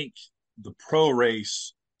 I think the pro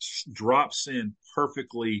race drops in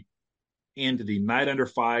perfectly into the Night Under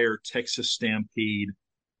Fire Texas Stampede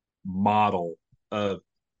model of,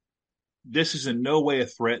 this is in no way a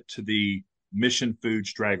threat to the Mission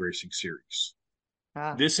Foods drag racing series.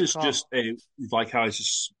 Ah, This good is just call. a, like how I was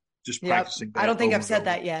just Yep. practicing I that don't think over I've and said over.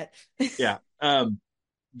 that yet. Yeah.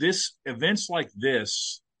 This events like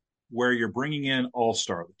this, where you're bringing in all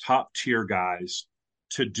star, the top tier guys,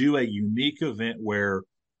 to do a unique event where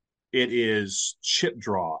it is chip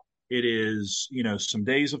draw, it is some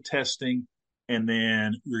days of testing, and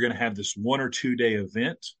then you're going to have this 1 or 2 day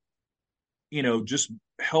event. Just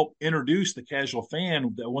help introduce the casual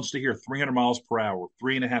fan that wants to hear 300 miles per hour,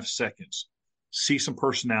 3.5 seconds, see some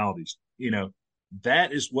personalities.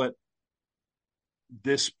 That is what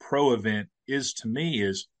this pro event is to me.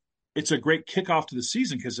 Is it's a great kickoff to the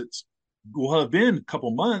season because it's will have been a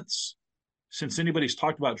couple months since anybody's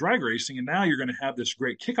talked about drag racing, and now you're going to have this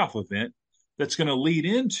great kickoff event that's going to lead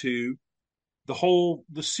into the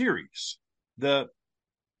series. The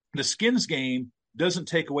skins game doesn't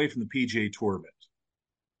take away from the PGA Tour event.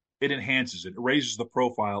 It enhances it. It raises the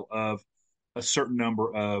profile of a certain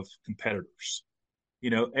number of competitors.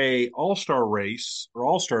 A all-star race or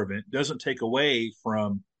all-star event doesn't take away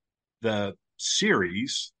from the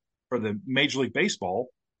series or the Major League Baseball.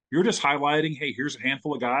 You're just highlighting, hey, here's a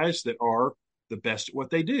handful of guys that are the best at what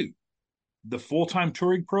they do. The full-time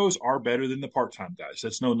touring pros are better than the part-time guys.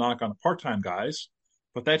 That's no knock on the part-time guys,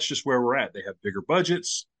 but that's just where we're at. They have bigger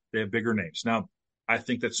budgets, they have bigger names. Now, I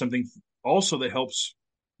think that's something also that helps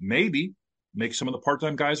maybe make some of the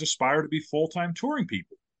part-time guys aspire to be full-time touring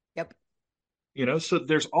people. Yep. So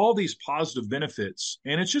there's all these positive benefits,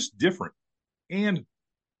 and it's just different. And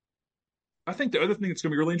I think the other thing that's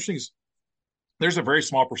going to be really interesting is there's a very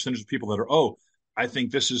small percentage of people that are, oh, I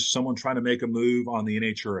think this is someone trying to make a move on the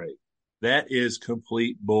NHRA. That is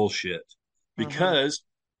complete bullshit. Uh-huh. Because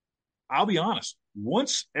I'll be honest,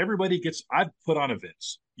 once everybody gets, I've put on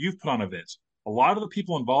events, you've put on events. A lot of the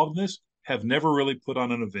people involved in this have never really put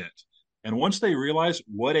on an event. And once they realize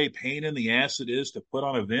what a pain in the ass it is to put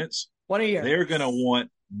on events, One of your they're going to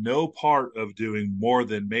want no part of doing more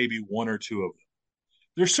than maybe 1 or 2 of them.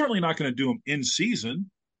 They're certainly not going to do them in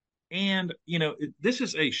season. And, this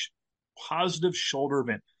is a positive shoulder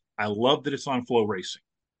event. I love that it's on FloRacing.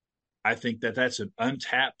 I think that that's an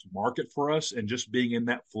untapped market for us, and just being in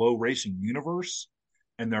that FloRacing universe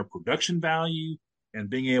and their production value and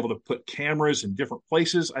being able to put cameras in different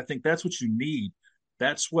places, I think that's what you need.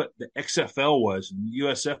 That's what the XFL was and the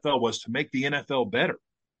USFL was to make the NFL better.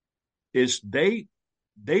 Is they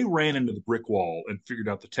ran into the brick wall and figured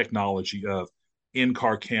out the technology of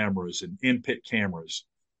in-car cameras and in-pit cameras.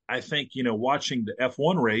 I think, watching the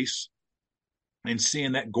F1 race and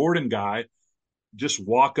seeing that Gordon guy just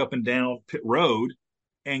walk up and down pit road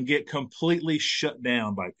and get completely shut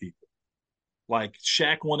down by people. Like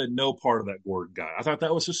Shaq wanted no part of that Gordon guy. I thought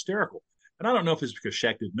that was hysterical. And I don't know if it's because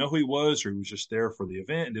Shaq didn't know who he was or he was just there for the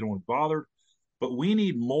event and didn't want to be bothered. But we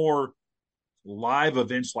need more live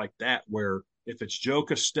events like that where if it's Joe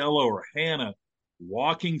Costello or Hannah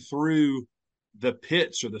walking through the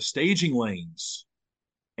pits or the staging lanes,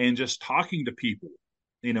 and just talking to people,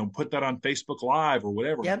 put that on Facebook Live or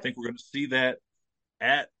whatever. And I Yep. think we're going to see that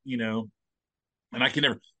at,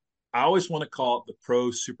 and I always want to call it the Pro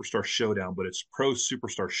Superstar Showdown, but it's Pro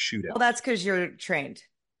Superstar Shootout. Well, that's because you're trained.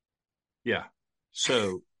 Yeah.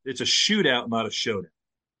 So it's a shootout, not a showdown.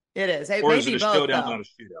 It is. It Or may is it be a both, showdown, not though. a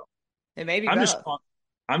shootout? It may be I'm just both. calling,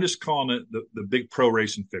 I'm just calling it the big pro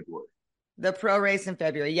race in February. The pro race in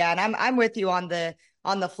February. Yeah, and I'm with you on the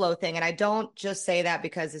flow thing. And I don't just say that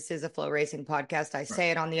because this is a flow racing podcast. I Right.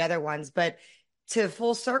 say it on the other ones, but to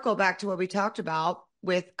full circle back to what we talked about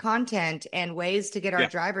with content and ways to get our Yeah.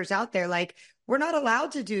 drivers out there, like we're not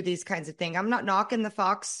allowed to do these kinds of things. I'm not knocking the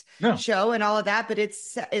Fox No. show and all of that, but it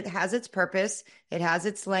has its purpose, it has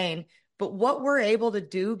its lane. But what we're able to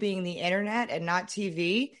do being the internet and not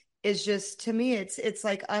TV is just, to me, it's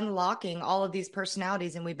like unlocking all of these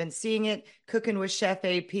personalities. And we've been seeing it cooking with Chef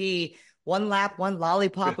AP, one lap, one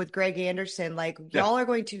lollipop Yeah. with Greg Anderson. Like Yeah. y'all are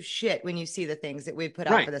going to shit when you see the things that we've put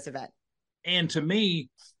out Right. for this event. And to me,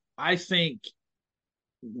 I think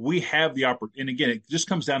we have the opportunity. And again, it just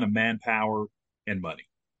comes down to manpower and money.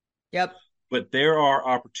 Yep. But there are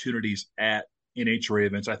opportunities at NHRA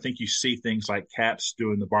events. I think you see things like Caps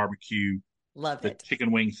doing the barbecue, Love the it.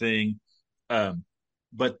 chicken wing thing. Um,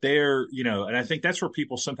 but there, and I think that's where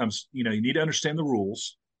people sometimes, you need to understand the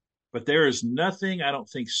rules. But there is nothing, I don't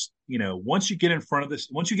think, once you get in front of this,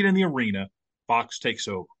 once you get in the arena, Fox takes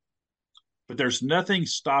over. But there's nothing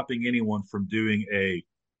stopping anyone from doing a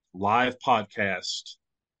live podcast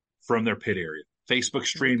from their pit area, Facebook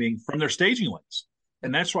streaming from their staging lanes.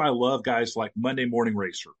 And that's why I love guys like Monday Morning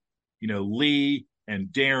Racer, Lee and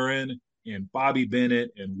Darren and Bobby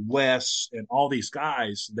Bennett and Wes and all these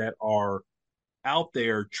guys that are out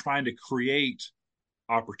there trying to create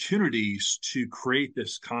opportunities to create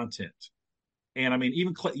this content. And I mean,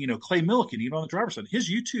 even Clay Millican, even on the driver's side, his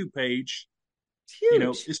YouTube page, It's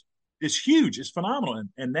huge. is huge. It's phenomenal.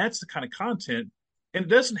 And that's the kind of content. And it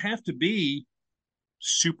doesn't have to be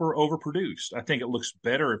super overproduced. I think it looks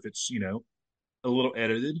better if it's, a little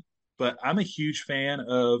edited. But I'm a huge fan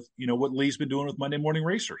of, what Lee's been doing with Monday Morning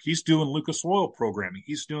Racer. He's doing Lucas Oil programming.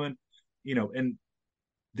 He's doing, and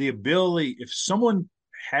the ability, if someone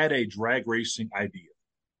had a drag racing idea,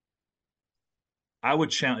 I would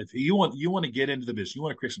challenge, if you want to get into the business, you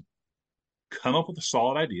want to create some, come up with a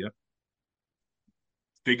solid idea,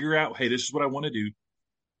 figure out, hey, this is what I want to do,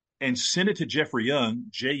 and send it to Jeffrey Young,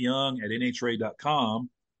 jyoung at nhra.com,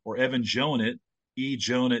 or Evan Jonat,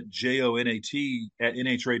 ejonat, jonat at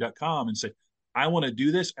nhra.com, and say, I want to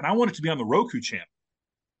do this, and I want it to be on the Roku channel.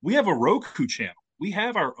 We have a Roku channel. We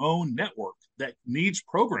have our own network that needs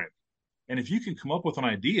programming. And if you can come up with an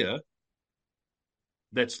idea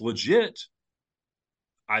that's legit,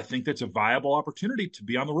 I think that's a viable opportunity to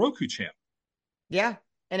be on the Roku channel. Yeah.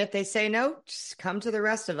 And if they say no, just come to the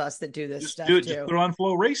rest of us that do this Just stuff do it. too. Just put it on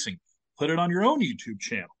FloRacing. Put it on your own YouTube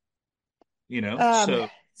channel. So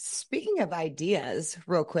Speaking of ideas,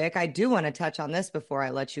 real quick, I do want to touch on this before I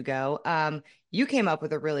let you go. You came up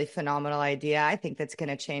with a really phenomenal idea. I think that's going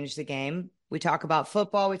to change the game. We talk about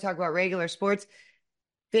football, we talk about regular sports,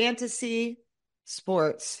 fantasy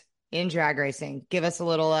sports in drag racing. Give us a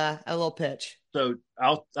little pitch. So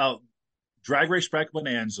I'll drag race bracket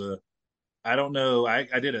bonanza. I don't know.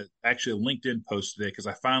 I did actually a LinkedIn post today because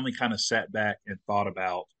I finally kind of sat back and thought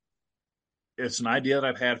about. It's an idea that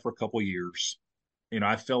I've had for a couple of years.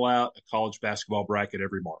 I fill out a college basketball bracket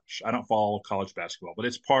every March. I don't follow college basketball, but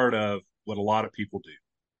it's part of what a lot of people do.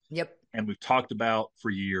 Yep. And we've talked about for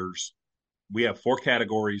years. We have 4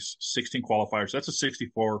 categories, 16 qualifiers. That's a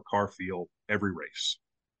 64 car field every race.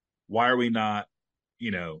 Why are we not,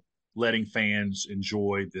 letting fans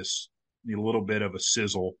enjoy this little bit of a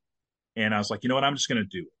sizzle? And I was like, you know what? I'm just going to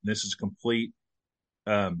do it. This is a complete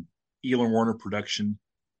Elon Werner production.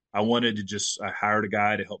 I wanted to I hired a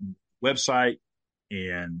guy to help me with the website,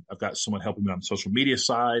 and I've got someone helping me on the social media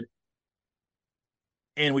side.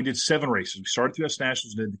 And we did 7 races. We started through US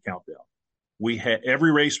Nationals and did the countdown. We had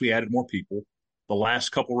every race, we added more people. The last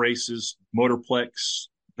couple races, Motorplex,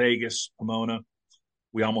 Vegas, Pomona,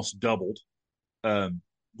 we almost doubled.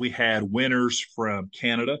 We had winners from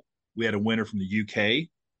Canada. We had a winner from the UK.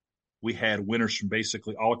 We had winners from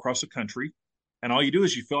basically all across the country. And all you do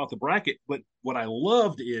is you fill out the bracket. But what I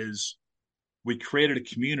loved is we created a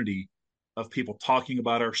community of people talking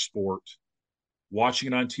about our sport, watching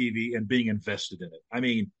it on TV, and being invested in it. I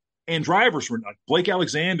mean, and drivers were like, Blake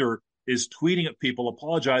Alexander is tweeting at people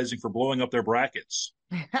apologizing for blowing up their brackets.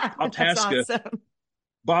 That's awesome.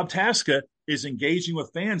 Bob Tasca is engaging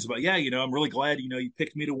with fans about, I'm really glad, you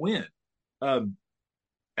picked me to win.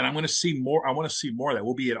 And I'm going to see more. I want to see more of that.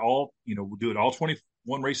 We'll be at all, we'll do it all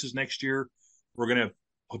 21 races next year. We're going to have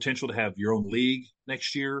potential to have your own league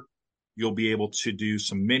next year. You'll be able to do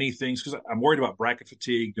some many things because I'm worried about bracket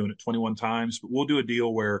fatigue doing it 21 times, but we'll do a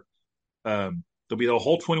deal where there'll be the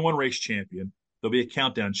whole 21 race champion. There'll be a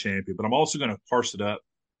countdown champion, but I'm also going to parse it up.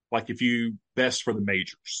 Like if you best for the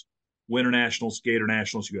majors, Winter Nationals, Gator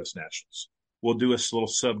Nationals, U.S. Nationals. We'll do a little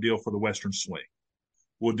sub deal for the Western Swing.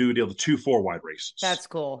 We'll do a deal, the 2 4 wide races. That's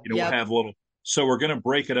cool. We'll have a little, so we're going to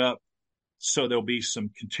break it up so there'll be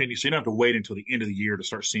some continuous. So you don't have to wait until the end of the year to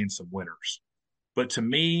start seeing some winners. But to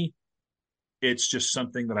me, it's just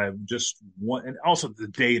something that I just want. And also the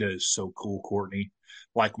data is so cool, Courtney.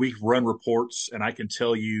 Like we run reports and I can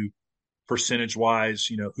tell you percentage wise,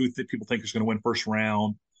 who people think is going to win first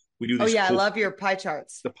round. We do these I love your pie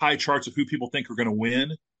charts. The pie charts of who people think are going to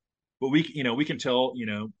win. But we can tell,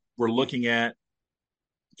 we're looking at,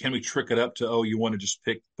 can we trick it up to, you want to just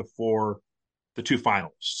pick the 2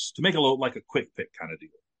 finalists to make a little like a quick pick kind of deal.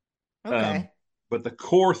 Okay. But the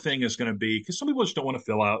core thing is going to be, because some people just don't want to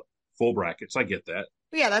fill out full brackets. I get that.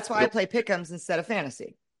 Yeah, that's why I play pick'ems instead of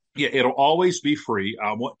fantasy. Yeah, it'll always be free.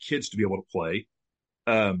 I want kids to be able to play.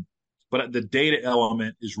 But the data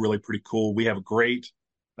element is really pretty cool. We have a great,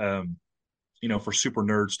 for super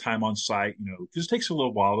nerds, time on site, because it takes a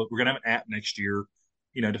little while. We're going to have an app next year,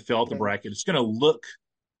 to fill out the bracket. It's going to look,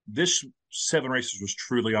 this 7 races was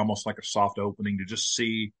truly almost like a soft opening to just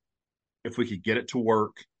see if we could get it to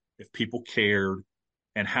work, if people cared,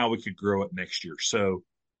 and how we could grow it next year. So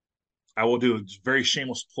I will do a very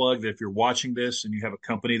shameless plug that if you're watching this and you have a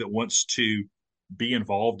company that wants to be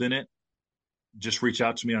involved in it, just reach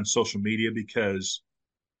out to me on social media because,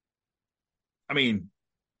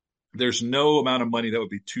 there's no amount of money that would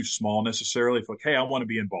be too small necessarily. If like, hey, I want to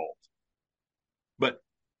be involved. But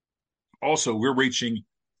also we're reaching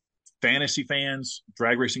fantasy fans,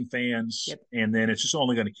 drag racing fans, and then it's just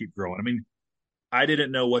only going to keep growing. I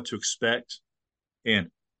didn't know what to expect, and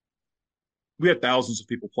we had thousands of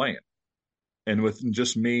people playing. And with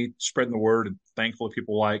just me spreading the word and thankfully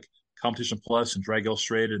people like Competition Plus and Drag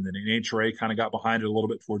Illustrated, and then NHRA kind of got behind it a little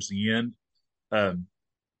bit towards the end.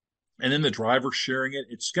 And then the drivers sharing it,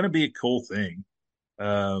 it's going to be a cool thing.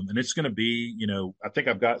 And it's going to be, I think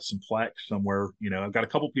I've got some plaques somewhere. I've got a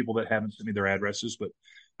couple people that haven't sent me their addresses, but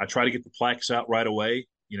I try to get the plaques out right away.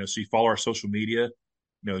 So you follow our social media,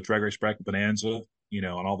 Drag Race Bracket Bonanza,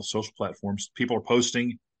 on all the social platforms. People are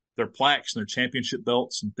posting their plaques and their championship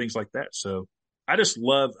belts and things like that. So I just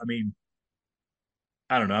love,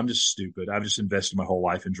 I don't know. I'm just stupid. I've just invested my whole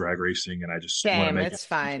life in drag racing, and I just want to make it's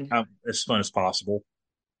fine. As fun as possible.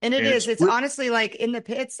 And it's honestly like in the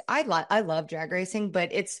pits. I love drag racing,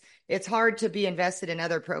 but it's hard to be invested in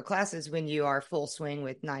other pro classes when you are full swing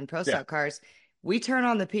with 9 pro stock cars. We turn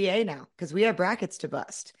on the PA now because we have brackets to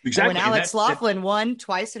bust. Exactly. And when Alex Laughlin won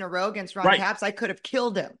twice in a row against Ron Capps, I could have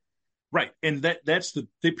killed him. Right. And that's the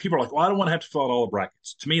people are like, well, I don't want to have to fill out all the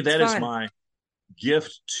brackets. To me, that is my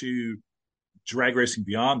gift to drag racing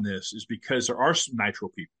beyond this, is because there are some nitro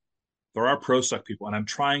people, there are pro stock people, and I'm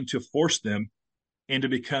trying to force them into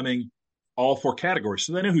becoming all 4 categories.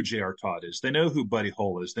 So they know who J.R. Todd is. They know who Buddy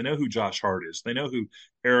Hull is. They know who Josh Hart is. They know who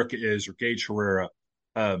Erica is or Gage Herrera.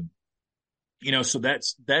 So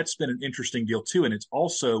that's been an interesting deal too. And it's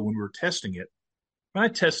also, when we were testing it, I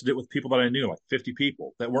tested it with people that I knew, like 50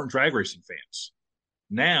 people that weren't drag racing fans.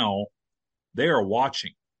 Now they are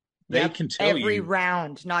watching. They can tell every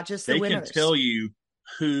round, not just the winners. They can tell you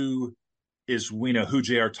who is, who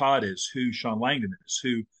J.R. Todd is, who Sean Langdon is,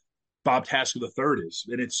 who Bob Tasker III is.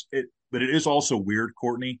 And but it is also weird,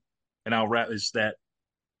 Courtney, and I'll wrap, is that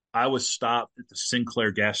I was stopped at the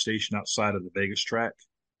Sinclair gas station outside of the Vegas track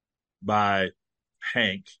by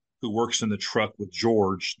Hank, who works in the truck with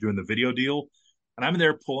George doing the video deal. And I'm in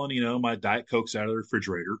there pulling, my Diet Cokes out of the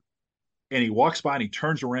refrigerator. And he walks by and he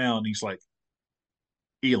turns around and he's like,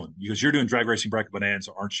 Elon, he goes, you're doing Drag Racing Bracket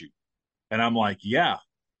Bonanza, aren't you? And I'm like, yeah.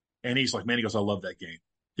 And he's like, man, he goes, I love that game.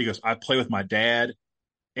 He goes, I play with my dad.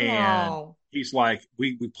 And he's like,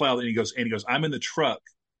 we play all that. And he goes, I'm in the truck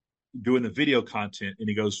doing the video content. And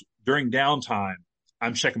he goes, during downtime,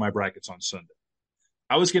 I'm checking my brackets on Sunday.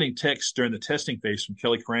 I was getting texts during the testing phase from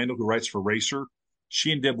Kelly Crandall, who writes for Racer.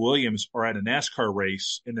 She and Deb Williams are at a NASCAR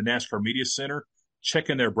race in the NASCAR Media Center,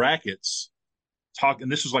 checking their brackets, talking.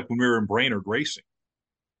 This was like when we were in Brainerd racing.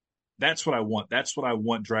 That's what I want. That's what I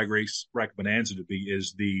want Drag Race Bracket Bonanza to be,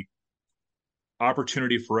 is the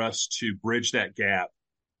opportunity for us to bridge that gap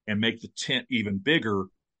and make the tent even bigger,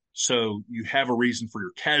 so you have a reason for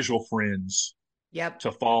your casual friends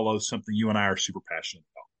to follow something you and I are super passionate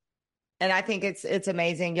about. And I think it's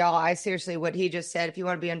amazing, y'all. I seriously, what he just said, if you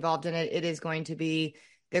want to be involved in it, it is going to be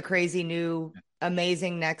the crazy new,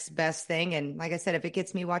 amazing next best thing. And like I said, if it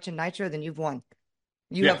gets me watching Nitro, then you've won.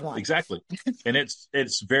 You Yeah, have won. exactly. And it's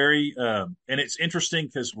very and it's interesting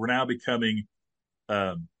because we're now becoming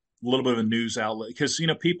a little bit of a news outlet because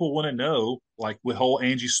people want to know, like with whole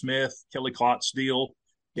Angie Smith, Kelly Klott's deal.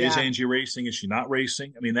 Is Yeah. Angie racing? Is she not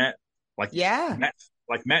racing? I mean that like Yeah. Matt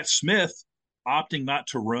like Matt Smith opting not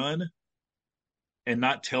to run and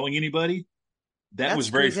not telling anybody, that That was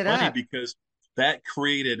very screws it funny up. because that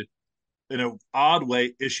created in an odd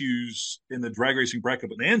way issues in the drag racing bracket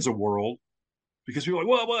bonanza world because people are like,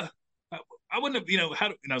 well, what? I wouldn't have, how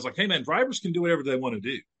do, and I was like, hey man, drivers can do whatever they want to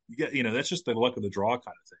do. You get, that's just the luck of the draw kind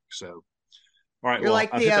of thing. So, all right, You're well,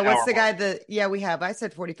 like I've hit the the what's hour the mark. guy that yeah, we have. I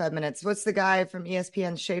said 45 minutes. What's the guy from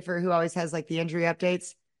ESPN Schaefer who always has like the injury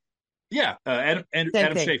updates? Yeah, Same Adam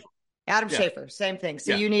thing. Schaefer. Adam Yeah, Schaefer, same thing.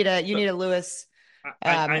 So yeah. you So need a Lewis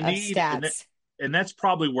I of need, stats. and that's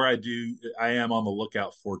probably where I am on the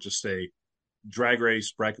lookout for just a drag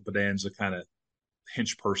race bracket bonanza kind of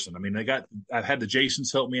hinge person. I mean, I've had the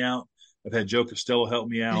Jasons help me out. I've had Joe Costello help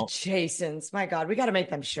me The out. Jasons. My God, we got to make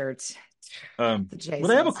them shirts. The Well,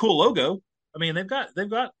 they have a Jasons. cool logo. I mean,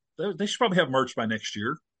 they should probably have merch by next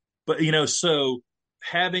year. But so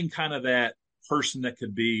having kind of that person that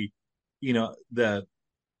could be, the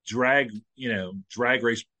drag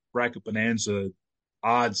race bracket bonanza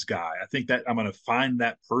odds guy. I think that I'm going to find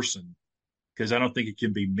that person because I don't think it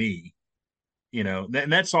can be me. And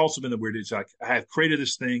that's also been the weird. It's like I have created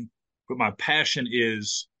this thing, but my passion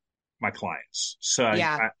is my clients. So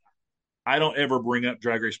Yeah. I don't ever bring up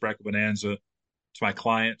drag race bracket bonanza to my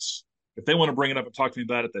clients. If they want to bring it up and talk to me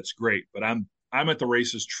about it, that's great. But I'm at the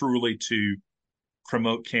races truly to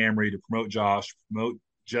promote Camry, to promote Josh, promote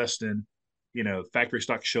Justin, factory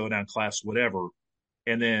stock showdown class, whatever.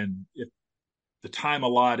 And then if the time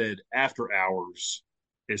allotted after hours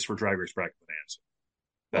is for drag race bracket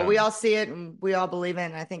Well, bonanza. we all see it and we all believe it.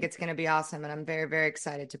 And I think it's going to be awesome. And I'm very, very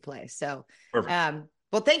excited to play. So, Perfect.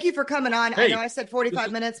 well, thank you for coming on. I know Hey, I said this 45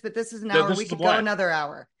 is minutes, but this is an no, hour. this We is a could go blast. another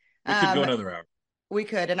hour. We could go Um, another hour. we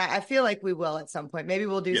could, and I feel like we will at some point. Maybe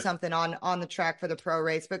we'll do Yeah. something on the track for the pro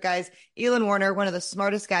race. But guys, Elon Werner, one of the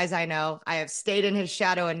smartest guys I know. I have stayed in his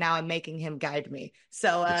shadow, and now I'm making him guide me.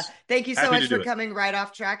 So Yes. thank you so Happy to much for do it. coming right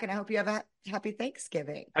off track, and I hope you have a happy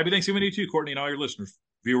Thanksgiving. Happy Thanksgiving to you too, Courtney, and all your listeners,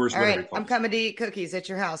 viewers, All whatever right, you call I'm them. coming to eat cookies at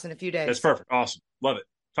your house in a few That's days. perfect. Awesome. Love it.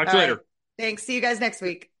 Talk All to you right, later. thanks. See you guys next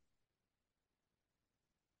week.